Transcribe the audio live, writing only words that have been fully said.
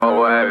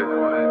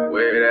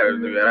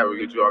man. We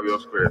get you off your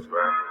scripts,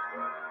 man.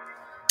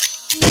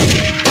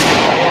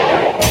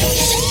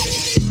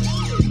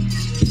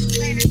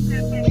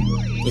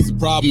 There's a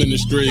problem in the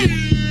street.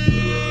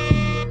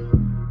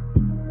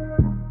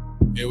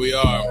 Here we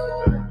are.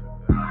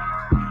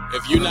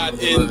 If you're not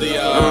in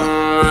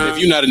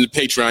the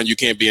Patreon, you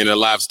can't be in a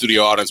live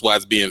studio audience while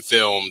it's being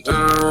filmed.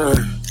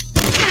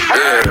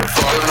 Yeah,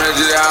 falling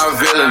just how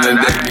I'm feeling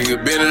today. Nigga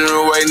been in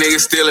the way,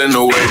 nigga still in the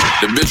way.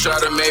 The bitch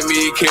tried to make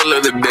me a killer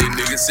today.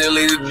 Nigga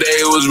silly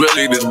today, it was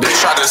really the day.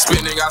 Tried to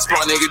spin, nigga, I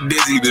spun nigga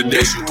dizzy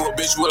today. You a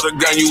bitch with a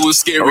gun, you was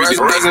scary. Rest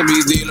in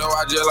peace, D-Lo,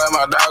 I just like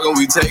my dog and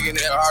we taking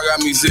it hard.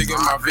 Got me sick in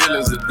my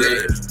feelings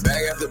today.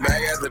 Bag after bag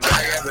after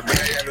bag after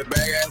bag after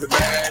bag after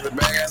bag after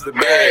bag after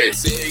bag.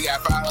 See, you got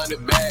 500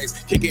 bags.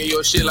 Kicking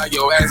your shit like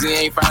your ass,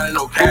 he ain't finding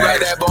no cash. Who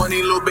got that bony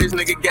little bitch,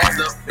 nigga, gas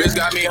up. Bitch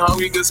got me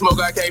hungry, good smoke,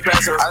 I can't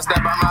pass her. I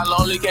step by my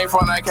lonely, can't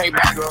front, I can't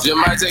back up. Just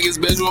might take his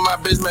bitch with my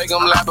bitch, make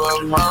him lap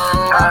up.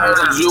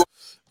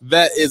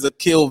 That is a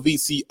kill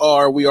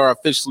VCR. We are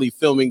officially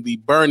filming the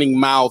Burning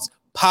Mouths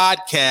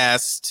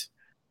podcast.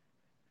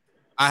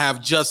 I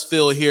have Just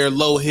Phil here,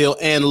 Low Hill,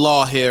 and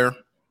Law here.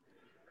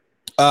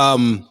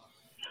 We're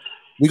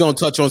going to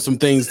touch on some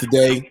things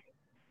today.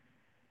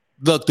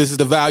 Look, this is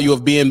the value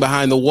of being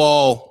behind the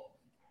wall.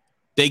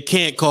 They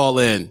can't call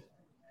in.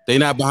 They're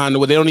not behind the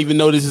wall. They don't even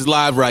know this is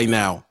live right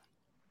now.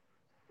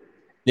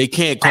 They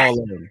can't call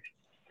in.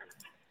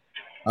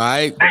 All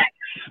right.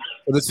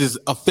 So this is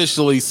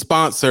officially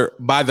sponsored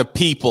by the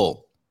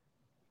people.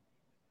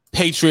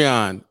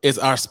 Patreon is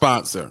our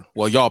sponsor.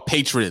 Well, y'all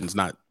patrons,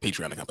 not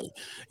Patreon company.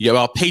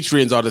 Y'all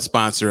patrons are the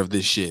sponsor of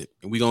this shit.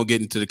 And we're going to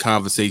get into the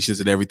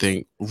conversations and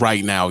everything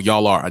right now.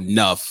 Y'all are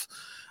enough.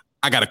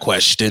 I got a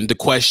question. The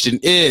question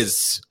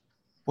is,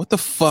 what the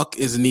fuck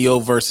is Neo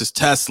versus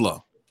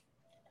Tesla?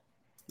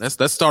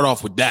 Let's start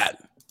off with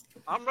that.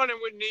 I'm running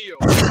with Neo.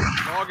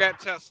 All got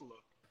Tesla.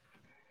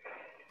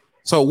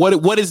 So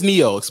what is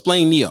Neo?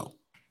 Explain Neo.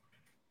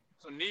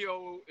 So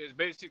Neo is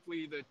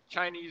basically the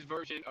Chinese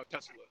version of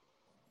Tesla.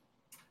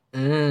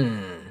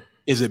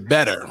 Is it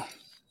better?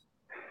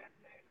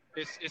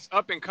 It's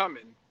up and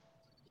coming.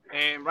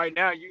 And right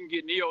now you can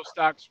get Neo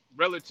stocks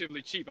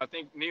relatively cheap. I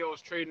think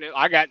Neo's trading it.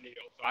 I got Neo,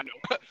 so I know.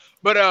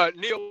 But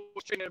Neo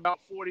was trading at about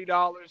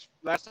 $40.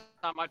 Last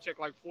time I checked,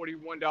 like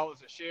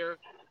 $41 a share.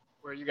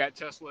 Where you got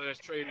Tesla that's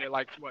trading at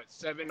like what,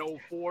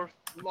 704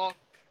 law?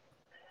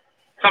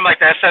 Something like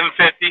that,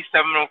 750,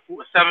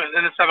 704, 7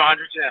 in the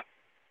 700s, yeah.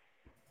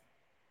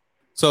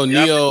 So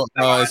Neo,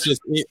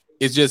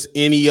 it's just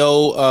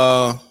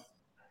NEO.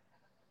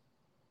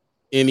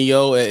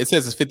 NEO. It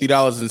says it's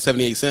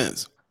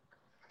 $50.78.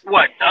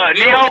 What?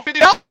 Neo?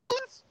 $50?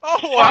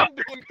 Oh, I'm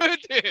doing good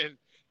then.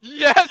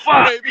 Yes,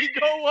 baby,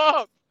 go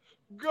up,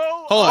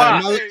 Hold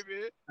up, on,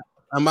 baby.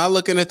 Am I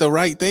looking at the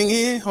right thing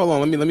here? Hold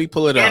on, let me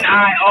pull it up.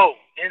 NIO.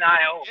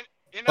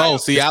 Oh,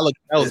 see,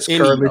 it's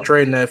currently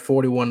trading at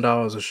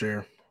 $41 a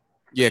share.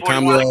 Yeah,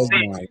 calm your ass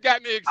down. You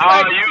got me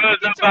excited. Oh, you was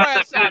Get about your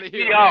ass to out piss of me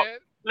here, off. man.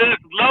 Listen,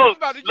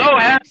 Low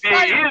happy. He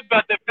was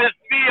about to piss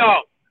me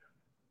off.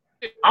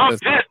 I'm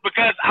pissed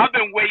because I've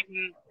been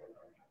waiting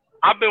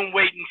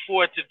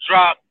for it to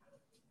drop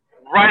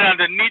right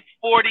underneath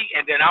 40,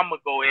 and then I'm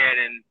gonna go ahead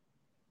and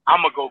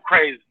I'm gonna go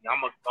crazy. I'm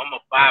gonna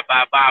buy.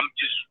 I'm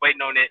just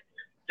waiting on it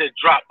to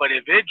drop. But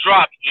if it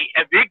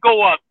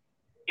go up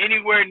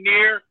anywhere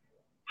near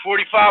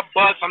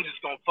 $45, I'm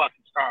just gonna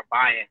fucking start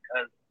buying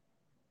because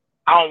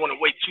I don't want to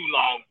wait too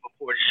long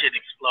before the shit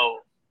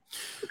explodes.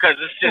 Because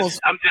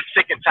I'm just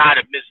sick and tired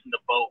of missing the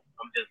boat.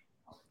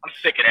 I'm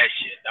sick of that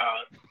shit,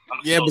 dog.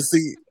 But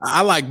see,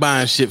 I like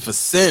buying shit for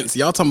cents.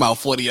 Y'all talking about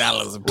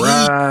 $40 a piece.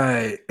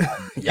 Right.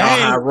 Y'all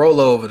high roll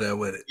over there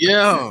with it.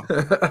 Yeah.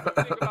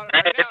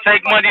 It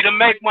take money to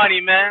make money,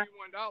 man.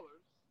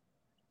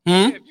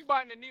 Yeah, if you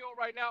buying the Neo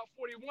right now at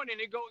 41 and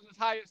it goes as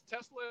high as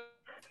Tesla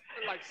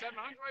at like 700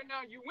 right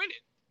now, you win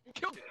it. You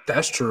killed it.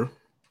 That's true.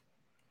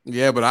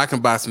 Yeah, but I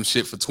can buy some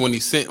shit for 20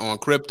 cents on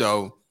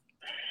crypto,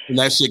 and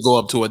that shit go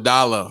up to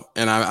 $1,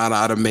 and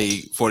I'd have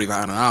made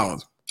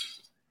 $4,500.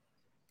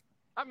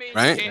 I mean,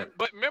 right? You can't,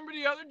 but remember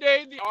the other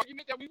day, the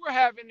argument that we were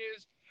having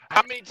is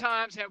how many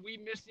times have we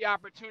missed the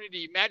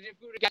opportunity? Imagine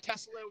if we would have got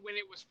Tesla when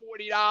it was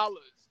 $40.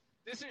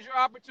 This is your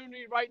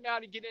opportunity right now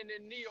to get into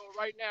Neo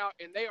right now,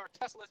 and they are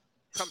Tesla's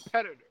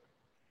competitor.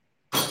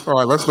 All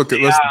right, let's look at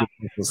Tesla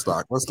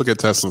stock. Let's look at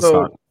Tesla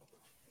stock.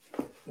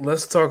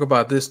 Let's talk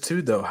about this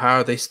too, though. How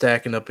are they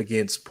stacking up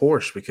against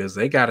Porsche? Because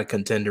they got a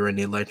contender in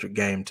the electric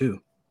game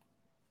too.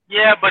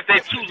 Yeah, but they're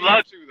too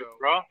luxury,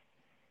 bro.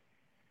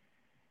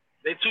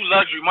 They're too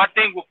luxury. My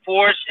thing with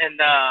Porsche and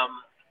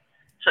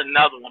it's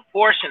another one.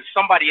 Porsche and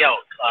somebody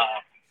else.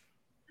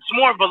 It's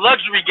more of a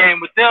luxury game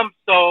with them.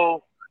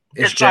 So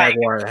it's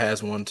Jaguar that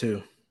has one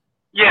too.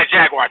 Yeah,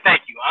 Jaguar.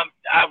 Thank you. I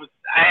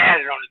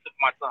added on the tip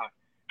of my tongue.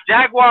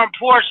 Jaguar and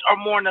Porsche are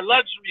more on the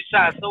luxury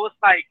side, so it's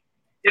like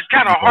it's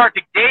kind of hard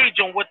to gauge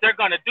on what they're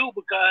gonna do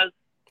because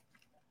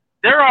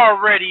they're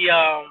already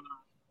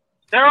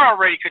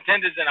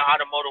contenders in the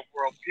automotive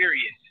world.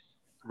 Period.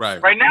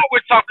 Right. Right now, we're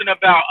talking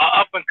about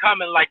up and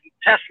coming like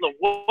Tesla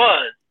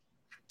was.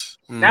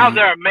 Now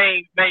they're a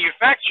main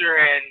manufacturer,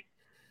 and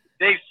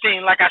they've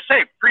seen, like I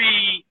say,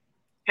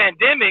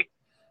 pre-pandemic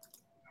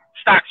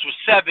stocks were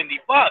 $70.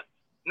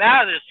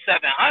 Now they're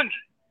 $700.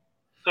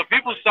 So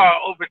people saw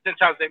over 10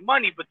 times their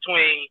money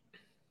between,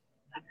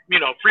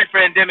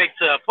 pre-pandemic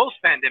to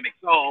post-pandemic.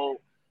 So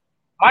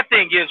my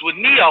thing is with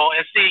Neo,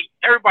 and see,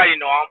 everybody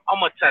know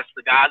I'm a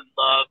Tesla guy. I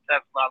love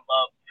Tesla. I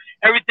love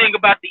everything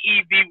about the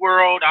EV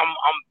world. I'm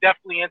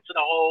definitely into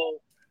the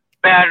whole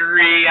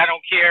battery. I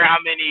don't care how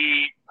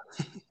many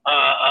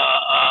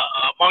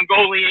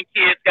Mongolian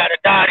kids got to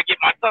die to get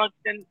my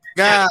tungsten.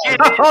 God,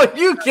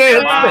 you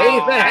can't say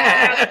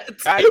that.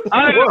 I'm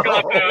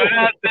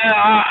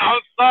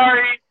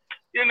sorry.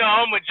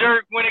 I'm a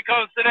jerk when it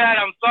comes to that.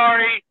 I'm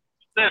sorry.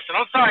 Listen,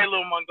 I'm sorry,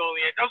 little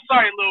Mongolian. I'm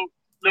sorry, little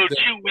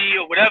Chewy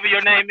or whatever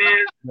your name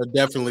is.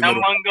 Definitely. I'm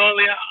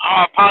Mongolian.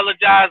 I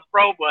apologize,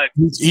 bro, but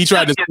he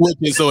tried to switch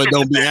it so it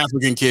don't be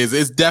African kids.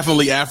 It's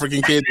definitely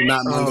African kids, and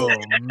not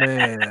Mongolian. Oh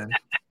man.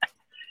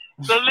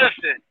 So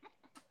listen,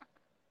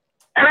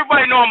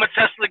 everybody know I'm a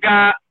Tesla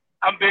guy.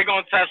 I'm big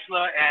on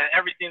Tesla and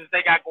everything that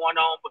they got going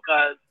on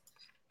because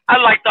I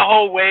like the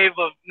whole wave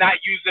of not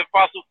using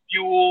fossil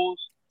fuels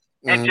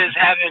and just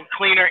having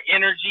cleaner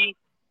energy.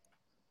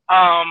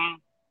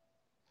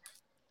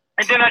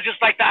 And then I just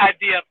like the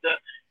idea of the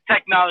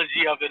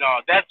technology of it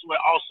all. That's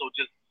what also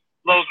just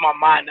blows my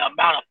mind, the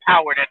amount of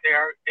power that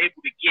they're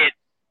able to get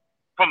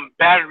from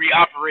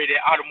battery-operated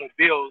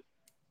automobiles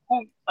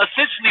who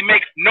essentially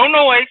makes no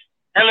noise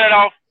and let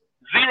off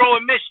zero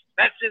emissions.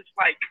 That's just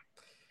like,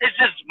 it's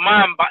just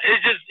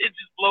it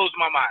just blows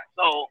my mind.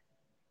 So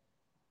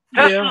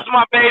Tesla's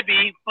my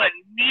baby, but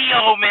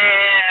Neo,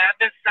 man,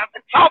 I've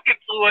been talking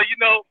to her,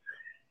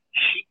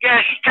 she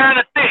kind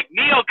of thick.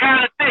 Neo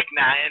kind of thick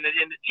now in the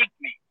cheek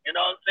meat. You know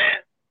what I'm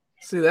saying?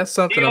 See, that's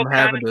something Neo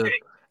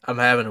I'm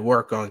having to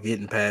work on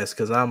getting past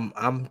because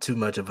I'm too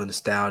much of a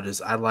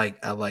nostalgist. I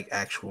like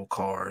actual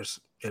cars.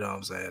 You know what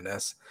I'm saying?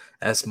 That's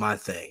my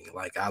thing.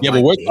 Like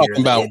but we're talking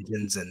about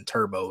engines and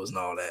turbos and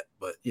all that.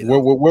 But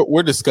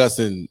we're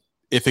discussing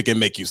if it can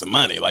make you some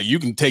money. Like you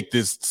can take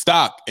this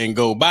stock and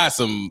go buy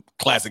some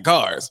classic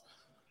cars.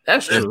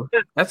 That's true.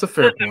 That's a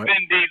fair point.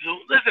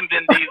 Listen,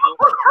 Vin Diesel.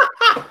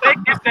 Take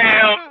your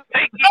goddamn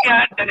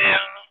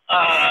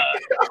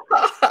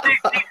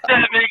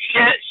 67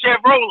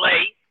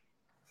 Chevrolet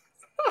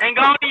and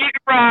go to your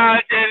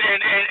garage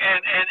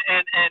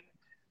and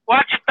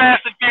watch your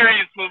Fast and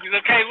Furious movies.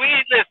 Okay, we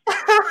ain't listen.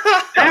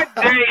 That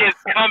day is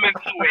coming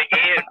to an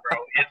end, bro.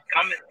 It's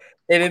coming.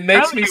 And it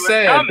makes me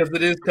sad because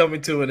it is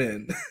coming to an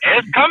end.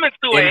 It's coming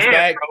to an end,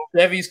 fact,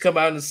 bro. Chevy's come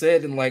out and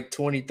said in like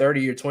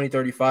 2030 or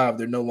 2035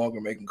 they're no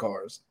longer making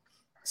cars.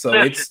 So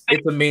it's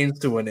a means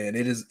to an end.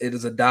 It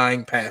is a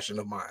dying passion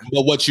of mine.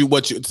 But this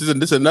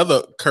is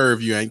another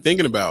curve you ain't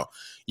thinking about.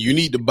 You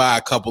need to buy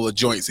a couple of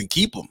joints and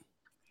keep them.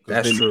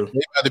 That's true.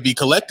 They got to be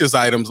collector's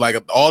items like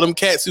all them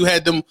cats who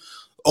had them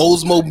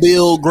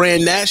Oldsmobile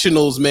Grand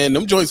Nationals, man.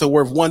 Them joints are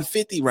worth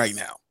 $150 right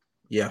now.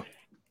 Yeah.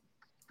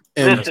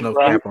 And there's no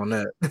cap on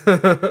that.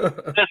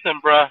 Listen,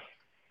 bro.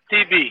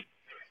 TB.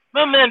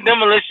 Remember in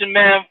Demolition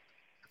Man,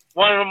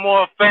 one of the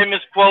more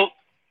famous quotes,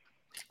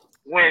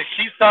 when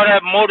she saw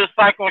that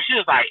motorcycle, she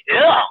was like,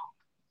 "Ew,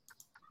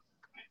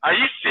 are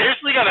you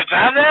seriously gonna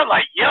drive that?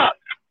 Like, yuck."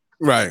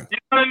 Right. You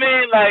know what I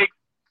mean? Like,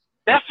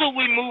 that's what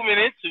we moving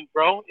into,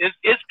 bro.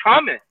 It's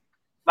coming.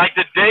 Like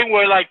the day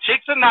where like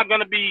chicks are not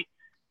gonna be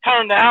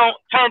turned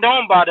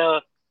on by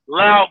the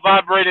loud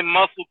vibrating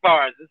muscle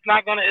cars. It's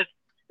not gonna.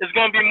 It's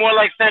gonna be more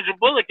like Sandra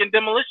Bullock in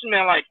Demolition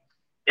Man. Like,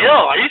 ew,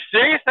 are you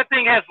serious? That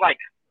thing has like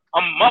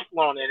a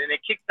muffler on it, and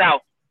it kicks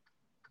out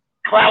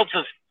clouds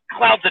of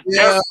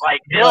dirt.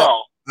 Like,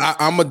 ew.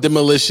 I'm a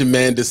Demolition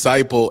Man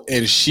disciple,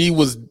 and she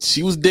was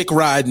dick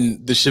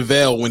riding the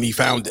Chevelle when he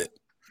found it.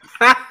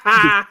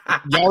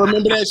 Y'all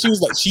remember that?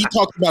 She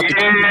talked about the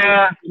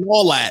and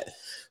all that.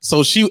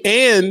 So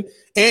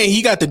and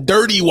he got the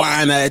dirty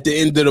wine at the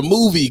end of the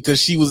movie because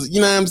she was, you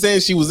know what I'm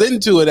saying? She was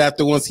into it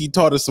after once he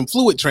taught her some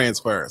fluid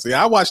transfer. So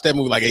yeah, I watched that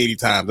movie like 80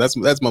 times.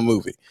 That's my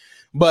movie.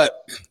 But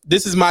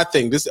this is my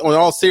thing. This, on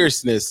all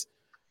seriousness,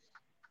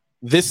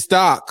 this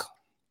stock,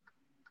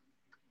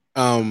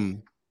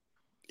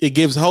 it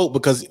gives hope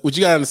because what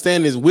you gotta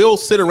understand is we'll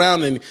sit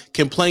around and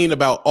complain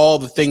about all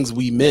the things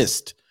we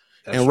missed.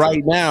 That's and true.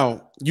 Right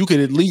now, you could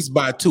at least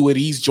buy 2 of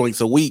these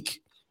joints a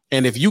week.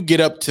 And if you get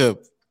up to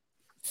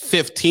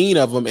 15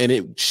 of them and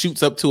it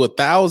shoots up to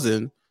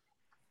 1,000,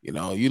 you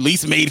at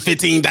least made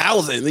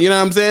 15,000. You know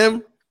what I'm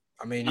saying?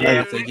 I mean,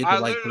 yeah, if they get to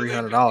like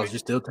 $300, you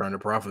still turn a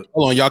profit.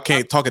 Hold on, y'all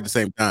can't talk at the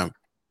same time.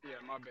 Yeah,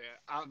 my bad.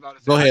 I was about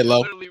to say, go ahead, Lo. I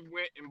literally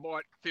went and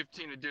bought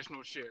 15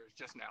 additional shares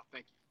just now.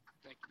 Thank you.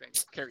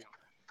 Carry on.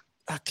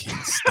 I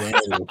can't stand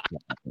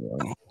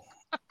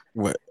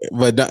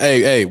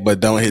it. But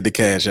don't hit the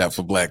cash out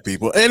for black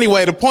people.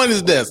 Anyway, the point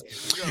is this: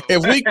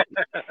 if we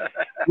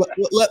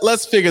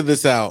let's figure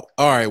this out.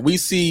 All right, we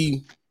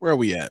see where are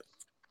we at?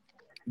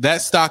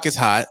 That stock is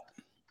hot.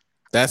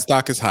 That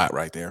stock is hot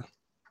right there.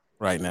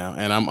 right now,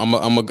 and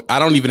I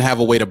don't even have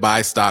a way to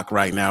buy stock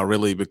right now,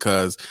 really,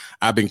 because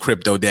I've been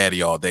crypto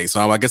daddy all day.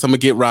 So I guess I'm gonna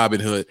get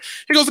Robinhood.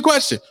 Here goes the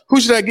question: who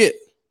should I get?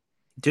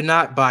 Do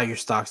not buy your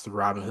stocks through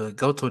Robinhood.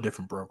 Go to a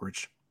different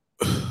brokerage.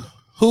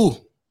 Who?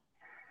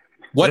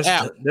 What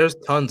app? There's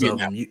tons of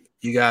them.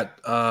 You got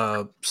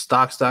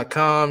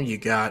stocks.com. You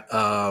got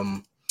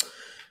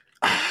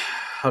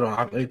hold on,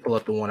 let me pull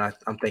up the one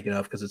I'm thinking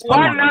of because it's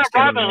why not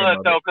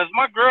Robinhood though? Because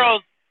my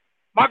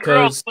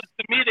girls put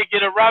to me to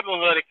get a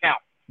Robinhood account.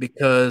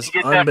 Because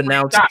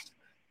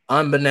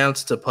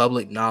unbeknownst to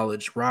public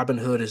knowledge,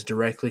 Robinhood is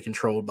directly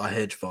controlled by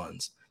hedge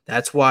funds.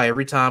 That's why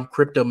every time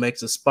crypto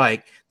makes a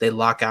spike, they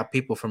lock out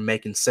people from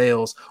making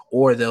sales,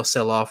 or they'll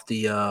sell off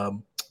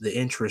the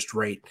interest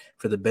rate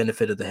for the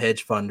benefit of the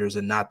hedge funders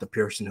and not the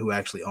person who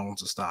actually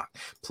owns the stock.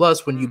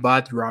 Plus, when you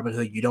buy through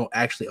Robinhood, you don't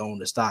actually own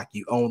the stock.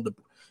 You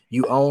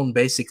own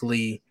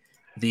basically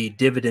the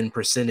dividend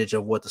percentage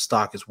of what the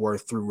stock is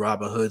worth through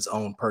Robinhood's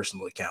own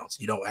personal accounts.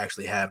 You don't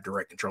actually have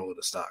direct control of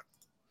the stock.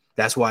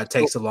 That's why it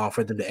takes so long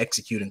for them to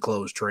execute and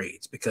close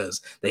trades,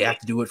 because they have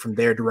to do it from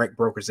their direct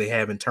brokers they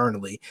have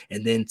internally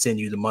and then send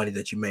you the money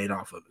that you made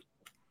off of it.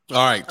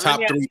 All right,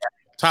 top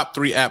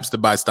three apps to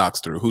buy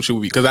stocks through. Who should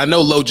we be? Because I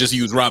know Lo just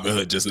used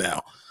Robinhood just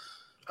now.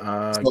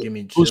 Give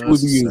me just a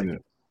second.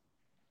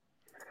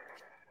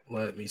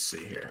 Let me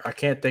see here. I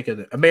can't think of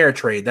it.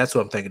 Ameritrade. That's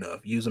what I'm thinking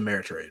of. Use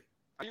Ameritrade.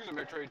 I use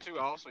Ameritrade too.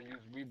 I also use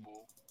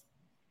Webull.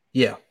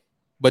 Yeah.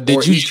 But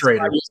did you trade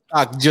your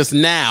stock just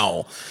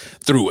now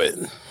through it?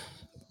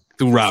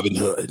 Through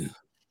Robinhood.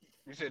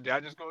 You said, did I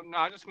just go? No,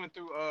 I just went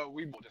through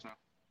Webull just now.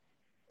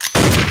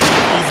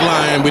 He's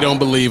lying. We don't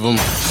believe him.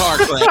 Car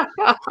crash.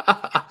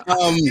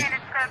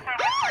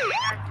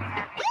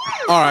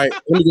 All right.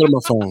 Let me go to my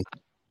phone.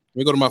 Let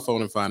me go to my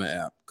phone and find an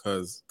app.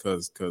 Cause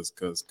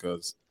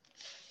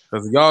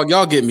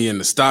y'all get me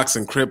into stocks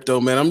and crypto,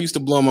 man. I'm used to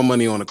blowing my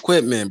money on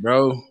equipment,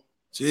 bro.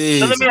 Jeez.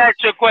 So let me ask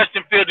you a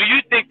question, Phil. Do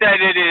you think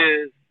that it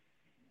is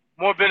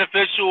more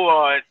beneficial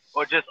or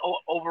just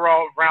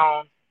overall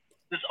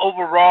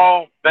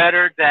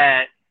better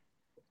that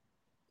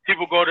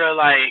people go to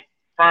like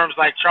firms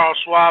like Charles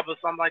Schwab or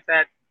something like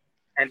that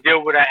and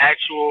deal with an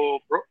actual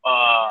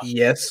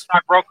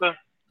stockbroker?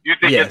 Do you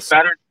think it's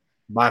better?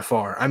 By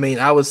far. I mean,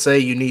 I would say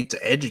you need to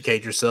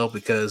educate yourself,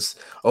 because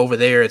over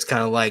there it's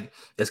kind of like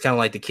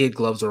the kid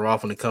gloves are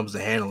off when it comes to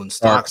handling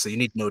stocks. So you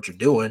need to know what you're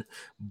doing.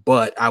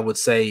 But I would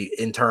say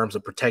in terms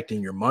of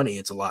protecting your money,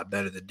 it's a lot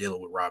better than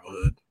dealing with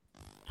Robinhood.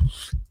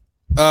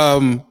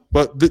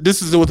 But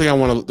this is the one thing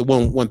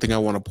I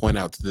want to point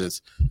out to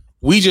this.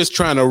 We just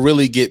trying to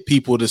really get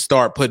people to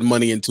start putting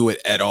money into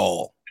it at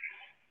all.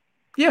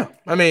 Yeah,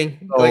 I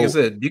mean, like I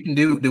said, you can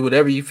do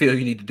whatever you feel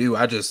you need to do.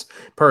 I don't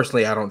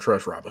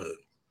trust Robinhood.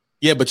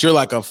 Yeah, but you're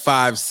like a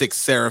 5'6"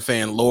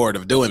 Seraphan Lord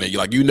of doing it. You're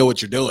like, you know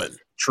what you're doing.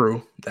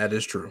 True, that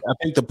is true. I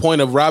think the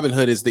point of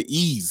Robinhood is the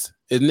ease,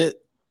 isn't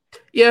it?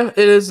 Yeah, it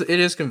is.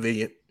 It is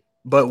convenient,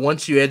 but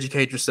once you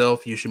educate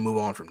yourself, you should move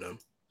on from them.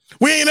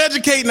 We ain't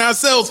educating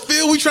ourselves,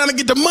 Phil. We trying to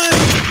get the money.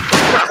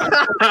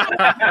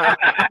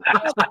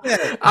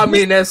 I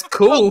mean, that's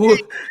cool.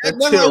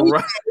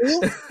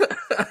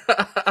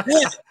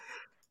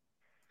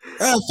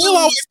 Phil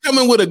always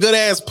coming with a good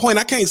ass point.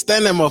 I can't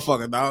stand that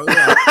motherfucker, dog.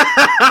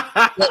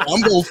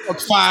 I'm gonna fuck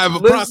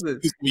 5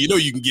 prostitutes. You know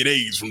you can get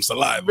AIDS from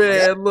saliva.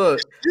 Man, look,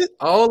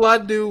 all I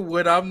do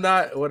when I'm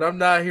not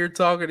here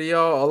talking to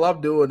y'all, all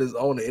I'm doing is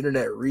on the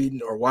internet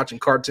reading or watching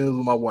cartoons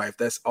with my wife.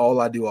 That's all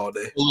I do all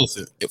day.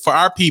 Listen, for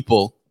our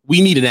people,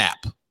 we need an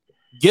app.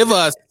 Give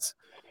us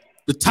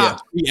the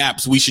top 3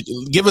 apps. We should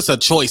give us a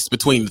choice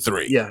between the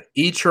 3. Yeah,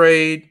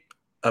 E-Trade,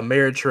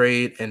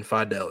 Ameritrade, and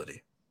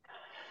Fidelity.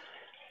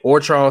 Or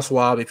Charles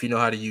Schwab if you know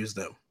how to use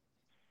them.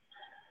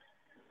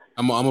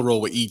 I'm gonna roll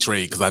with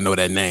E-Trade because I know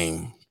that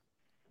name.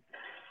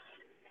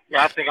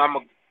 Yeah, I think I'm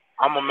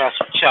gonna mess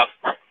with Chuck.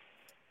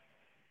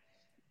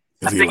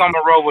 I think I'm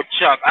gonna roll with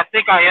Chuck. I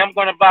think I am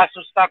gonna buy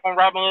some stock on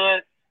Robinhood,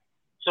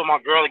 so my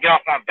girl will get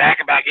off my back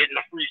about getting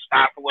a free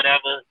stock or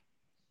whatever,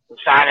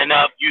 signing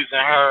up using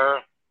her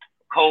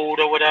code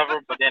or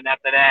whatever. But then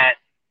after that,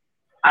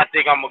 I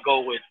think I'm gonna go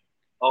with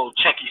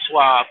Chucky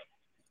Schwab.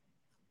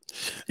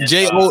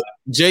 Jay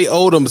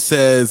Odom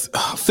says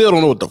Phil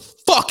don't know what the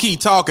fuck he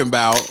talking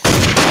about.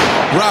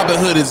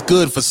 Robinhood is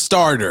good for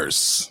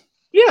starters.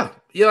 Yeah,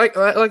 like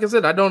I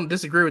said, I don't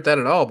disagree with that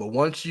at all. But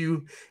once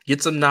you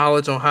get some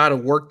knowledge on how to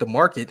work the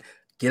market,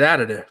 get out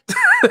of there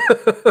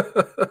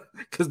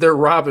because they're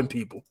robbing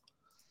people.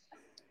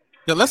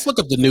 Yeah, let's look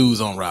up the news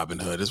on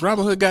Robinhood. Has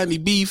Robinhood got any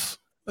beef?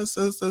 Let's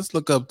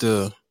look up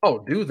the. Oh,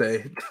 do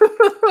they?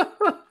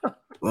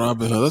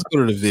 Robinhood. Let's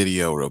go to the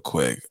video real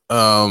quick.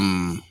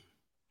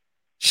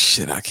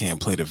 Shit, I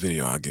can't play the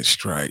video. I'll get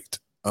striked.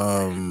 Let's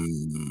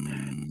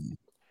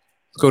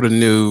go to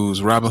news.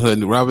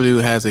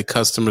 Robinhood has a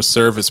customer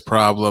service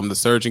problem. The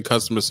surging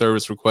customer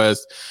service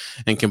requests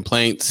and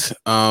complaints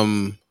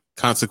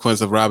consequence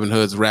of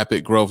Robinhood's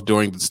rapid growth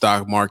during the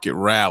stock market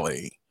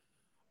rally.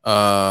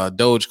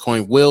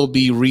 Dogecoin will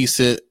be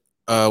recent.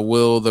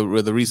 Will the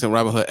recent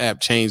Robinhood app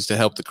change to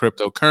help the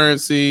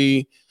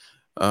cryptocurrency?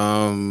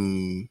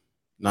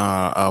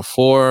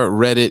 For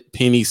Reddit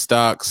penny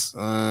stocks,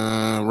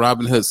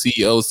 Robinhood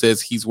CEO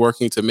says he's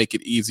working to make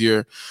it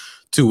easier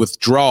to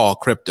withdraw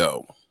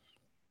crypto.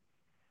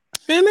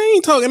 Man, they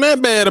ain't talking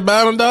that bad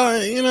about him,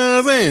 dog. You know what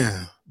I'm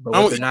saying? But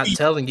what they're not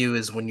telling you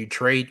is when you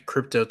trade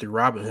crypto through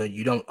Robinhood,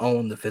 you don't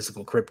own the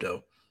physical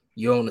crypto.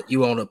 You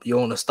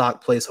own a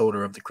stock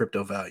placeholder of the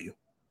crypto value.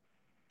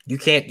 You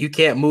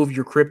can't move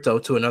your crypto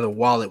to another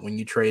wallet when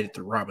you trade it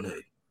through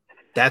Robinhood.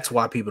 That's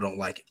why people don't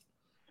like it.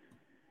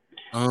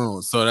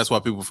 Oh, so that's why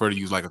people prefer to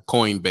use like a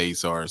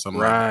Coinbase or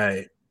something.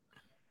 Right.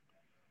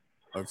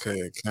 Okay,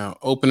 account.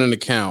 Open an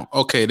account.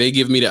 Okay, they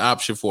give me the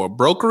option for a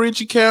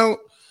brokerage account,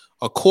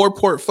 a core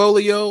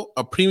portfolio,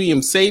 a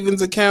premium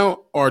savings account,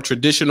 or a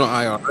traditional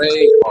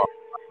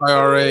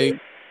IRA.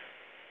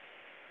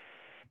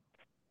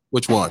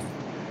 Which one?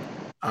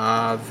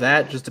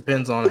 That just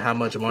depends on how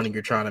much money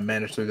you're trying to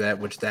manage through that,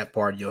 which that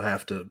part you'll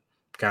have to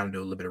kind of do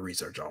a little bit of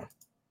research on.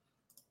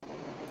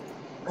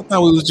 I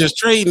thought we was just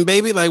trading,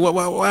 baby. Like,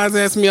 why is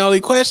asking me all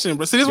these questions?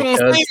 But see, this one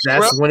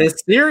that's when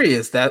it's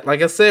serious. That,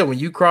 like I said, when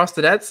you cross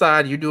to that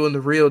side, you're doing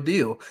the real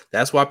deal.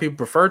 That's why people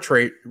prefer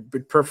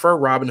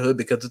Robinhood,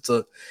 because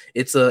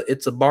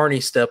it's a Barney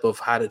step of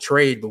how to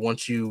trade. But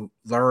once you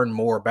learn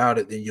more about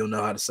it, then you'll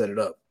know how to set it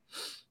up.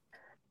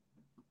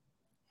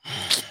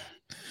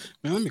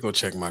 Man, let me go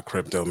check my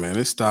crypto, man.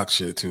 This stock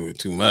shit too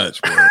much,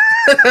 bro.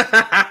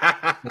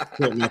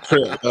 My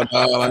crypto,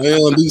 like, they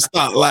don't do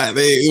stock like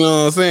that. You know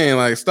what I'm saying?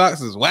 Like, stocks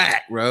is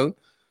whack, bro.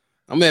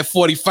 I'm at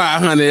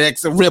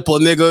 4,500x a Ripple,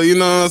 nigga. You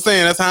know what I'm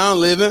saying? That's how I'm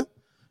living.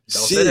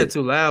 Don't say that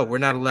too loud. We're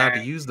not allowed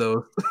to use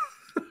those.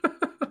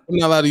 I'm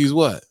not allowed to use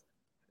what?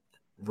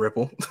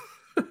 Ripple.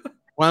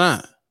 Why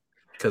not?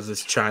 Because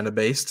it's China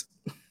based.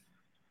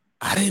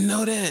 I didn't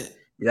know that.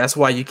 That's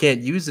why you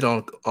can't use it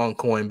on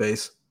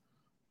Coinbase.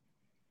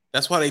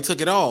 That's why they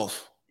took it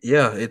off.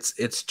 Yeah,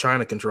 it's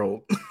China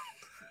controlled.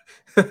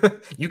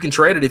 You can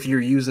trade it if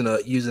you're using a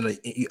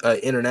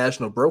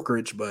international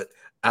brokerage, but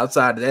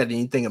outside of that,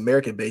 anything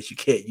American based, you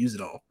can't use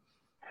it on.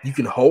 You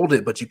can hold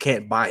it, but you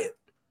can't buy it.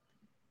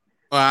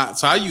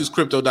 So I use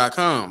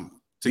crypto.com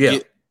to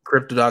get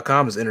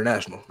crypto.com is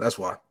international. That's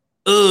why.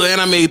 And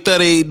I made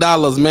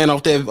 $38, man,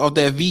 off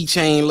that V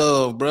chain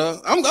love, bro.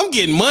 I'm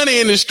getting money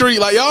in the street,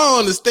 like y'all don't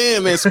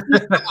understand, man.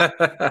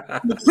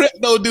 The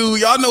crypto dude,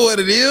 y'all know what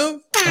it is.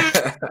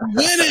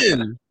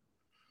 Winning.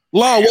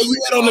 Law, where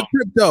you at on the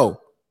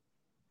crypto?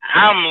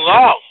 I'm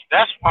lost.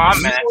 That's why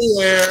I'm at.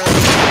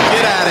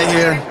 Get out of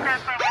here.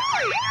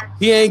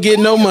 He ain't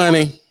getting no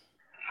money.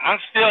 I'm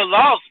still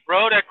lost,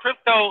 bro. That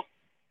crypto,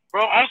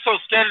 bro. I'm so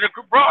scared of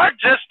the bro. I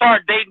just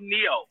started dating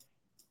Neo.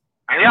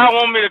 And y'all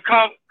want me to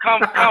come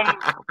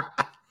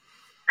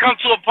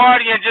to a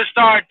party and just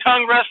start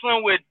tongue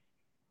wrestling with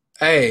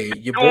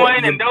your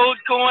Bitcoin and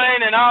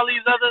Dogecoin and all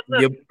these other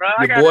your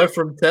boy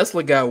from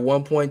Tesla got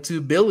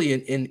 1.2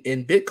 billion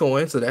in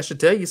Bitcoin, so that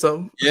should tell you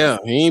something. Yeah,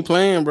 he ain't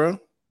playing, bro.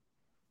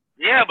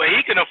 Yeah, but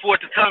he can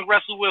afford to tongue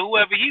wrestle with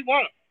whoever he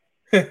wants.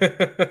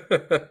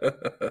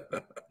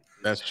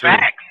 That's true.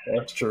 Facts.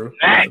 That's true.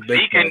 Facts.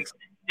 He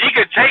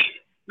could take.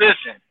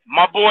 Listen,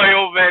 my boy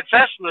over at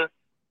Tesla.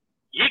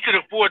 He could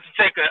afford to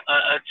take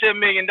a $10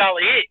 million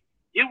hit.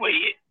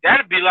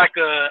 That'd be like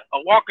a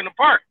walk in the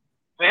park.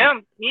 For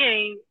him, he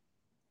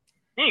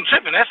ain't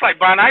tripping. That's like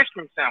buying an ice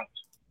cream sandwich.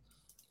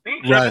 He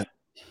ain't tripping. Right.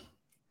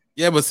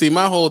 Yeah, but see,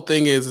 my whole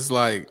thing is, it's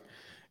like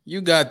you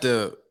got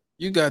to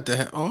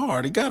have, I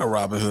already got a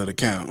Robinhood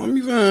account. Let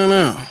me find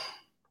out.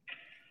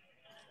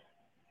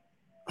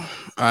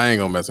 I ain't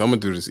gonna mess. I'm gonna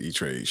do this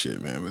E-Trade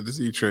shit, man. But this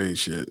E-Trade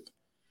shit,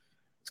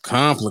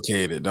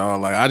 complicated,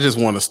 dog. Like, I just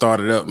want to start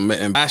it up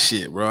and buy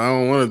shit, bro. I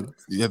don't want to.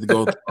 You have to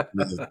go.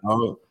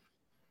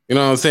 You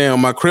know what I'm saying? On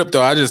my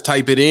crypto, I just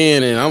type it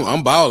in and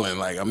I'm balling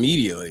like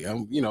immediately.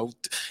 I'm,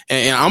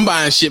 and I'm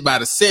buying shit by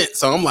the cent.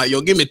 So I'm like,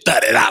 yo, give me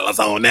 $30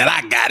 on that.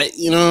 I got it.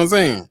 You know what I'm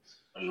saying?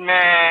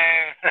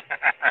 Man.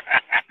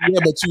 Yeah,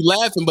 but you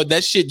laughing, but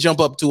that shit jump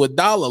up to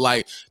 $1.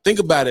 Like, think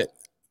about it.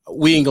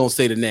 We ain't gonna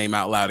say the name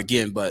out loud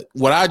again, but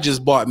what I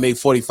just bought made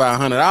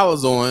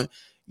 $4,500 on.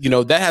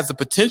 That has the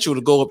potential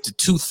to go up to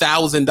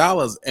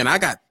 $2,000, and I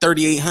got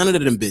 3,800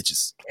 of them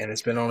bitches. And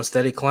it's been on a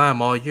steady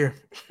climb all year.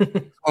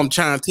 I'm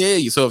trying to tell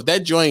you. So if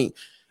that joint,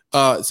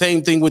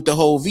 same thing with the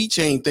whole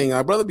V-Chain thing,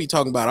 our brother be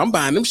talking about, I'm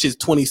buying them shits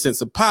 20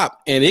 cents a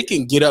pop, and it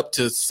can get up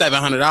to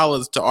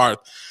 $700 to our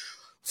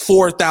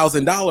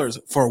 $4,000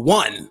 for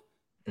one.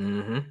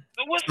 Mm-hmm.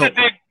 So what's the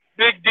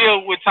big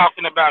deal with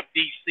talking about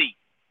DC?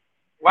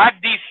 Why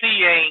DC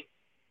ain't?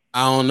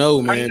 I don't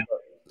know, man.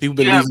 People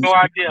been have no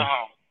idea,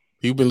 huh?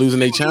 People been losing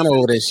their channel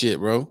over that shit,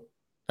 bro.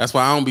 That's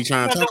why I don't be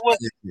trying to talk about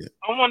this shit.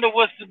 I wonder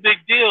what's the big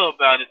deal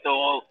about it,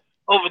 though,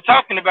 over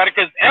talking about it,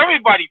 because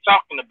everybody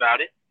talking about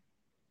it.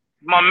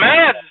 My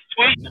man is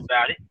tweeting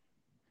about it.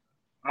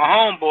 My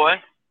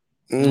homeboy.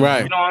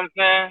 Right. You know what I'm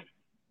saying?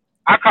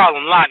 I call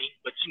him Lonnie,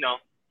 but,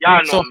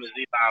 y'all know him as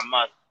Elon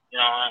Musk. You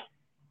know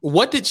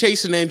what did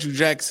Chase and Andrew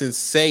Jackson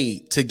say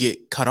to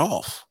get cut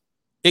off?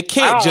 It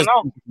can't just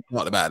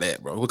talk about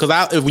that, bro. Because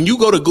when you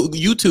go to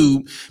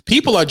YouTube,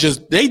 people are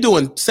they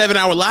doing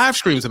 7-hour live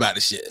streams about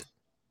this shit.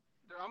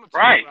 I'm gonna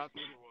tell Right. you what I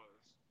think it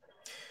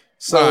was.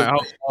 So all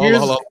right,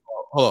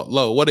 hold on.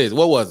 Low, what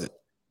was it?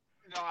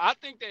 No, I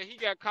think that he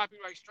got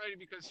copyright straight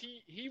because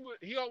he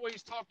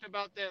always talked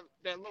about that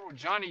little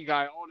Johnny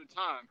guy all the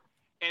time,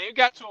 and it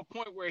got to a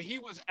point where he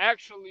was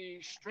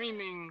actually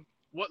streaming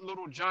what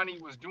little Johnny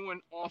was doing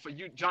off of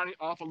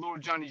little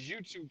Johnny's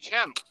YouTube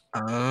channel.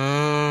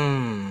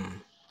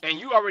 And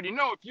you already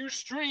know if you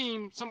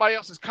stream somebody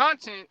else's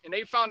content and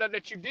they found out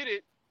that you did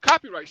it,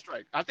 copyright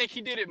strike. I think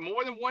he did it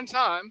more than one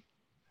time.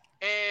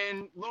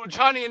 And little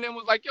Johnny and them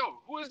was like, yo,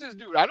 who is this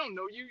dude? I don't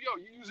know you. Yo,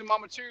 you're using my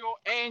material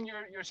and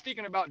you're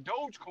speaking about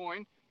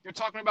Dogecoin. You're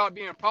talking about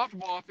being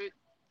profitable off it.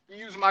 You're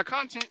using my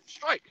content,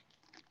 strike.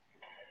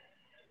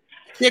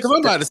 Yeah, because I'm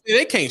about to say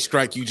they can't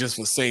strike you just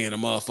for saying a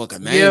motherfucker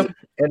name. Yeah,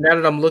 and now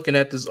that I'm looking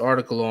at this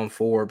article on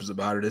Forbes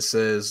about it, it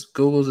says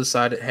Google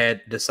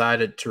had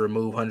decided to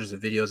remove hundreds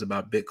of videos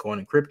about Bitcoin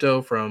and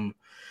crypto from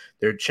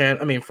their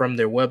from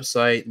their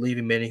website,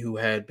 leaving many who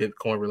had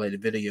Bitcoin-related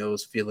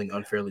videos feeling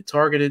unfairly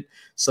targeted.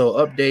 So,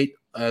 update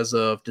as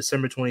of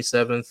December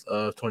 27th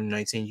of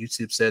 2019,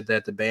 YouTube said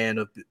that the ban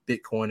of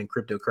Bitcoin and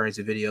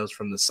cryptocurrency videos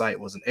from the site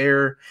was an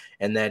error,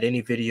 and that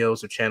any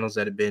videos or channels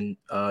that had been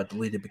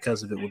deleted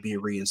because of it would be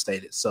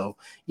reinstated. So,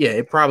 yeah,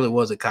 it probably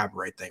was a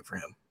copyright thing for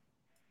him.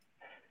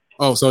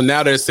 Oh, so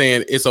now they're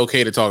saying it's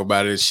okay to talk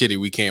about it. It's shitty.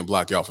 We can't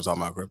block y'all for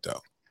talking about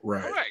crypto.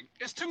 Right. Correct.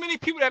 There's too many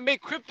people that make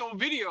crypto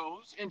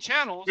videos and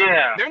channels.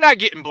 Yeah. They're not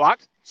getting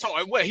blocked. So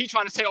what he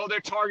trying to say? Oh, they're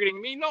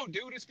targeting me? No,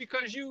 dude. It's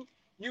because you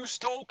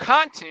stole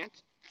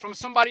content from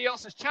somebody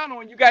else's channel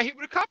and you got hit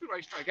with a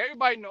copyright strike.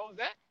 Everybody knows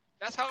that.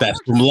 That's how. That's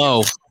from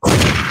Low.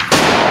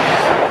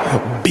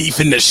 Beef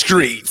in the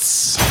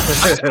streets.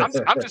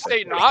 I'm just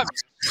stating the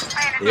obvious.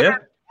 Yeah,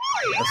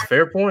 that's a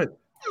fair point.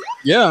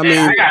 Yeah, I mean,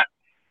 I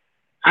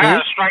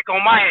got a strike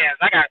on my hands.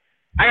 I got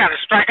a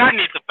strike I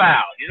need to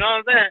file. You know what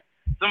I'm saying?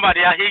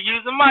 Somebody out here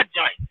using my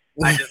joint.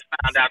 I just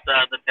found out the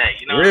other day.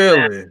 You know what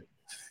I'm saying?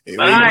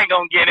 But I ain't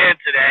gonna get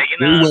into that. You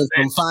know, we went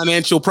from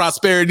financial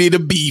prosperity to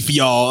beef,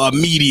 y'all,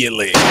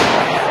 immediately.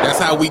 That's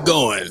how we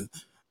going.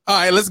 All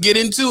right, let's get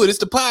into it. It's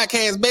the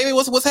podcast, baby.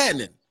 What's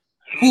happening?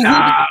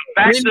 Nah,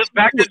 back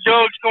to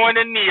Dogecoin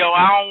and Neo.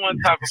 I don't want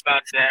to talk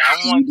about that.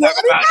 I want to talk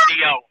about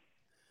Neo.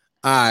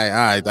 All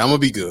right. I'm gonna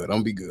be good.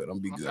 Yeah, be good. But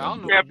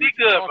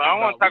I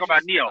want to talk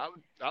about Neo. I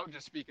was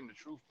just speaking the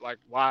truth, like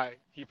why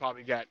he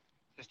probably got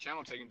his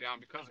channel taken down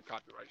because of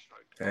copyright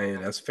strike. Hey,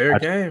 that's fair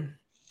game.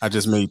 I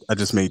just made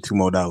 $2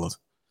 more.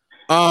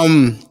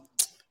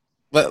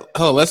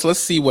 Let's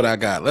see what I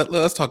got.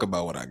 Let's talk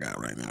about what I got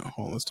right now.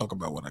 Let's talk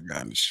about what I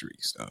got in the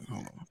streets.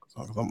 Hold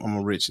on. I'm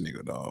a rich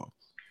nigga, dog.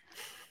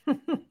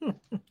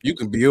 You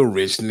can be a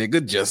rich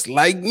nigga just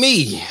like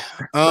me.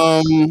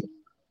 I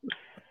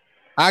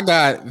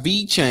got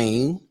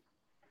V-Chain.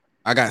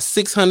 I got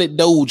 600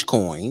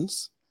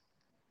 Dogecoins.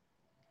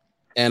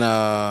 And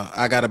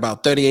I got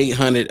about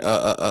 3,800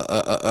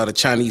 of the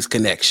Chinese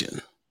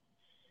connection.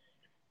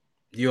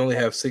 You only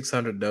have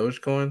 600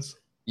 Dogecoins?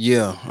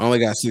 Yeah, I only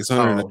got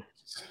 600. Oh.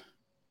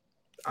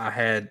 I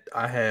had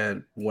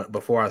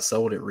before I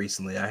sold it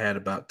recently. I had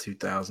about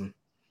 2,000.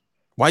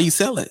 Why you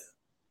sell it?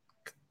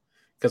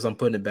 Because I'm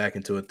putting it back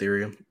into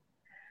Ethereum.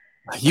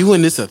 You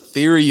in this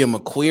Ethereum,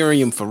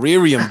 aquarium,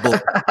 Ferrarium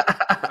book.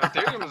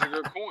 Ethereum is a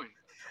good coin.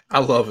 I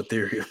love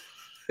Ethereum.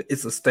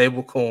 It's a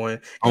stable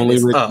coin. Only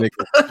rich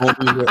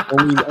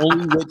niggas.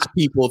 only rich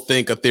people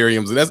think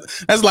Ethereum's.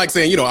 That's like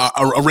saying,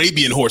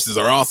 Arabian horses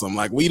are awesome.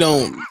 Like we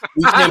can't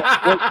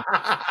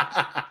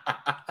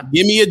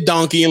give me a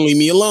donkey and leave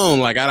me alone.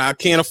 Like I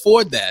can't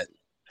afford that.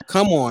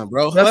 Come on,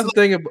 bro. That's the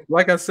thing.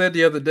 Like I said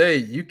the other day,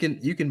 you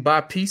can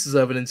buy pieces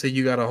of it until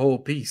you got a whole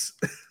piece.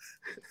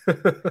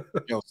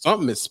 Yo,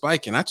 something is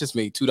spiking. I just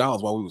made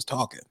 $2 while we was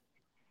talking.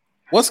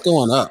 What's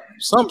going up?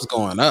 Something's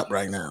going up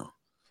right now.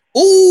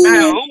 Ooh.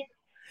 Man,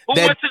 who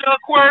went to the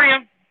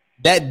aquarium?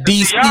 That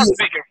DC. Y'all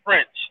speaking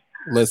French.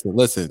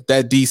 Listen.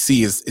 That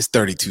DC is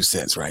 32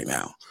 cents right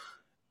now.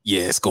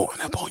 Yeah, it's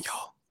going up on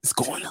y'all. It's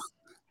going up.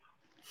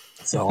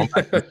 So I'm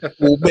like,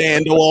 full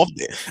bando off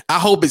there. I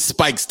hope it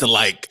spikes to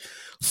like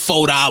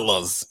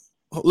 $4.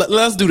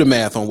 Let's do the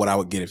math on what I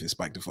would get if it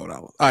spiked to $4.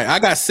 All right, I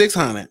got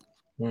 600.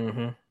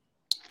 Mm-hmm.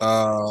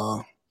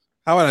 How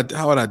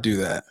would I do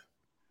that?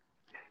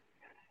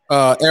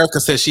 Erica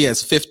says she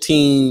has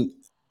 $1,500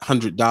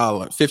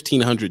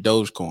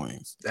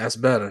 Dogecoins. That's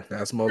better.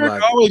 That's more You're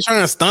like always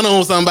trying to stun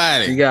on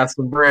somebody. She got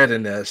some bread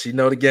in there. She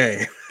know the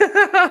game.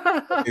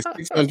 It's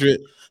 600.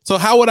 So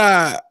how would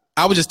I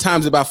would just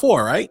times it by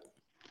 4, right?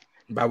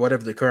 By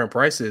whatever the current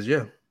price is,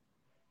 yeah.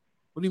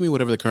 What do you mean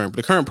whatever the current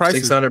price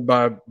 600 is?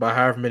 by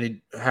however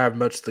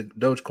much the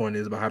Dogecoin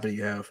is, by how many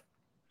you have.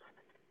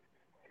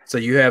 So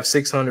you have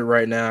 600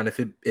 right now, and if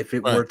it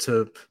right. were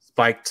to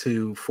spike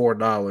to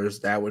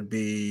 $4, that would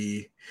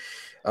be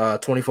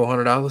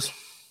 $2,400.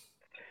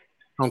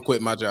 I'm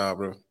quitting my job,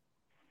 bro.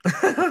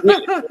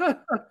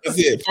 That's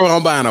it. Bro,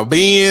 I'm buying a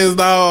Benz,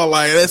 dog.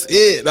 Like that's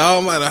it,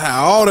 dog. I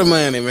have all the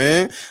money,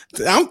 man.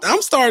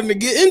 I'm starting to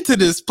get into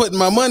this, putting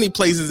my money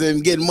places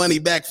and getting money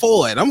back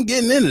for it. I'm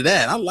getting into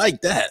that. I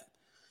like that.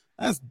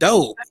 That's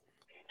dope.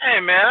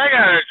 Hey man, I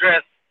gotta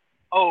address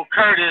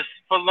Curtis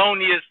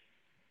Felonious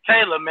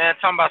Taylor, man,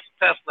 talking about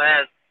Tesla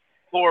has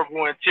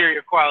horrible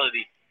interior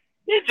quality.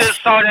 He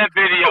just saw that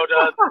video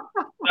the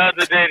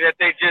other day that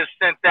they just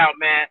sent out,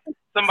 man.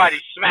 Somebody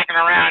smacking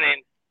around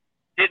and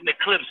hitting the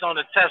clips on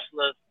the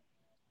Teslas,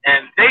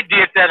 and they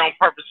did that on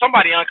purpose.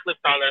 Somebody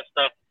unclipped all that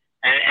stuff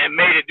and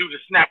made it do the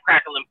snap,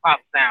 crackle, and pop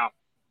sound.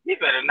 You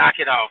better knock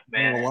it off,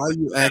 man. Why are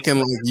you acting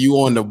like you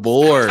on the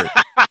board?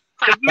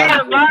 Because me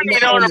and Lonnie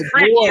don't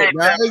appreciate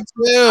that.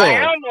 I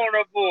am on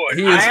the board.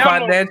 He is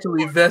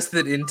financially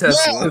vested in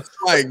Tesla.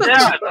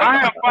 Yes,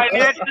 I am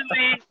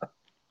financially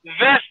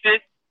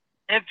vested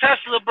in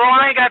Tesla, bro.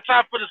 I ain't got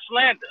time for the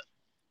slander.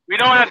 We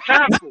don't have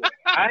time for it.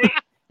 Right?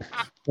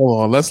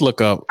 Hold on, let's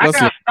look up. I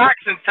got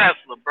stocks in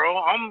Tesla, bro.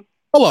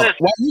 Hold on.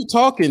 While you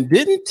talking,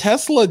 didn't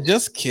Tesla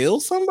just kill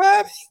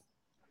somebody?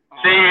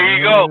 See, here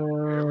you go.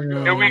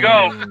 Here we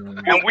go.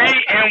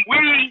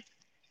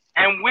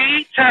 And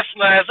we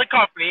Tesla as a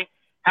company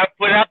have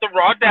put out the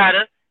raw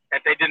data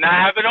that they did not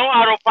have it on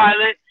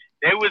autopilot.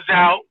 They was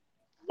out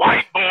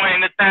white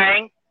boying the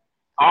thing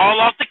all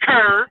off the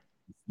curb.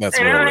 That's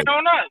and it ain't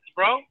on us,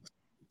 bro.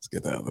 Let's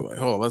get that out of the way.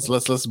 Hold on,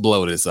 let's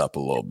blow this up a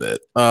little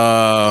bit.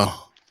 For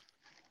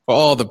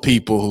all the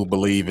people who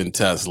believe in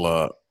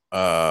Tesla,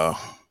 what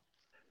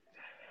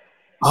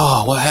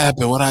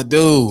happened? What'd I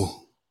do?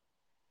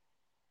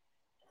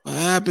 What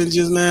happened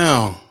just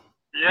now?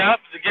 Yep,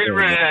 to get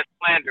rid of that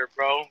slander,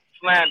 bro.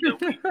 Slander.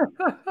 We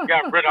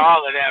got rid of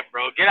all of that,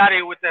 bro. Get out of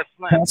here with that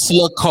slander.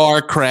 Tesla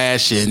car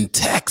crash in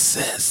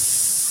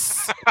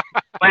Texas.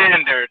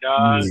 Slander,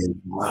 dog.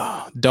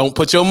 Don't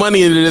put your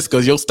money into this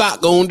because your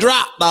stock gonna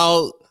drop,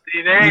 dog.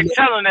 See, they ain't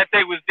telling that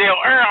they was Dale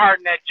Earnhardt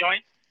in that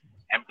joint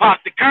and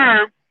popped the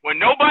curb when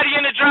nobody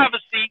in the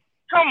driver's seat.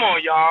 Come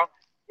on, y'all.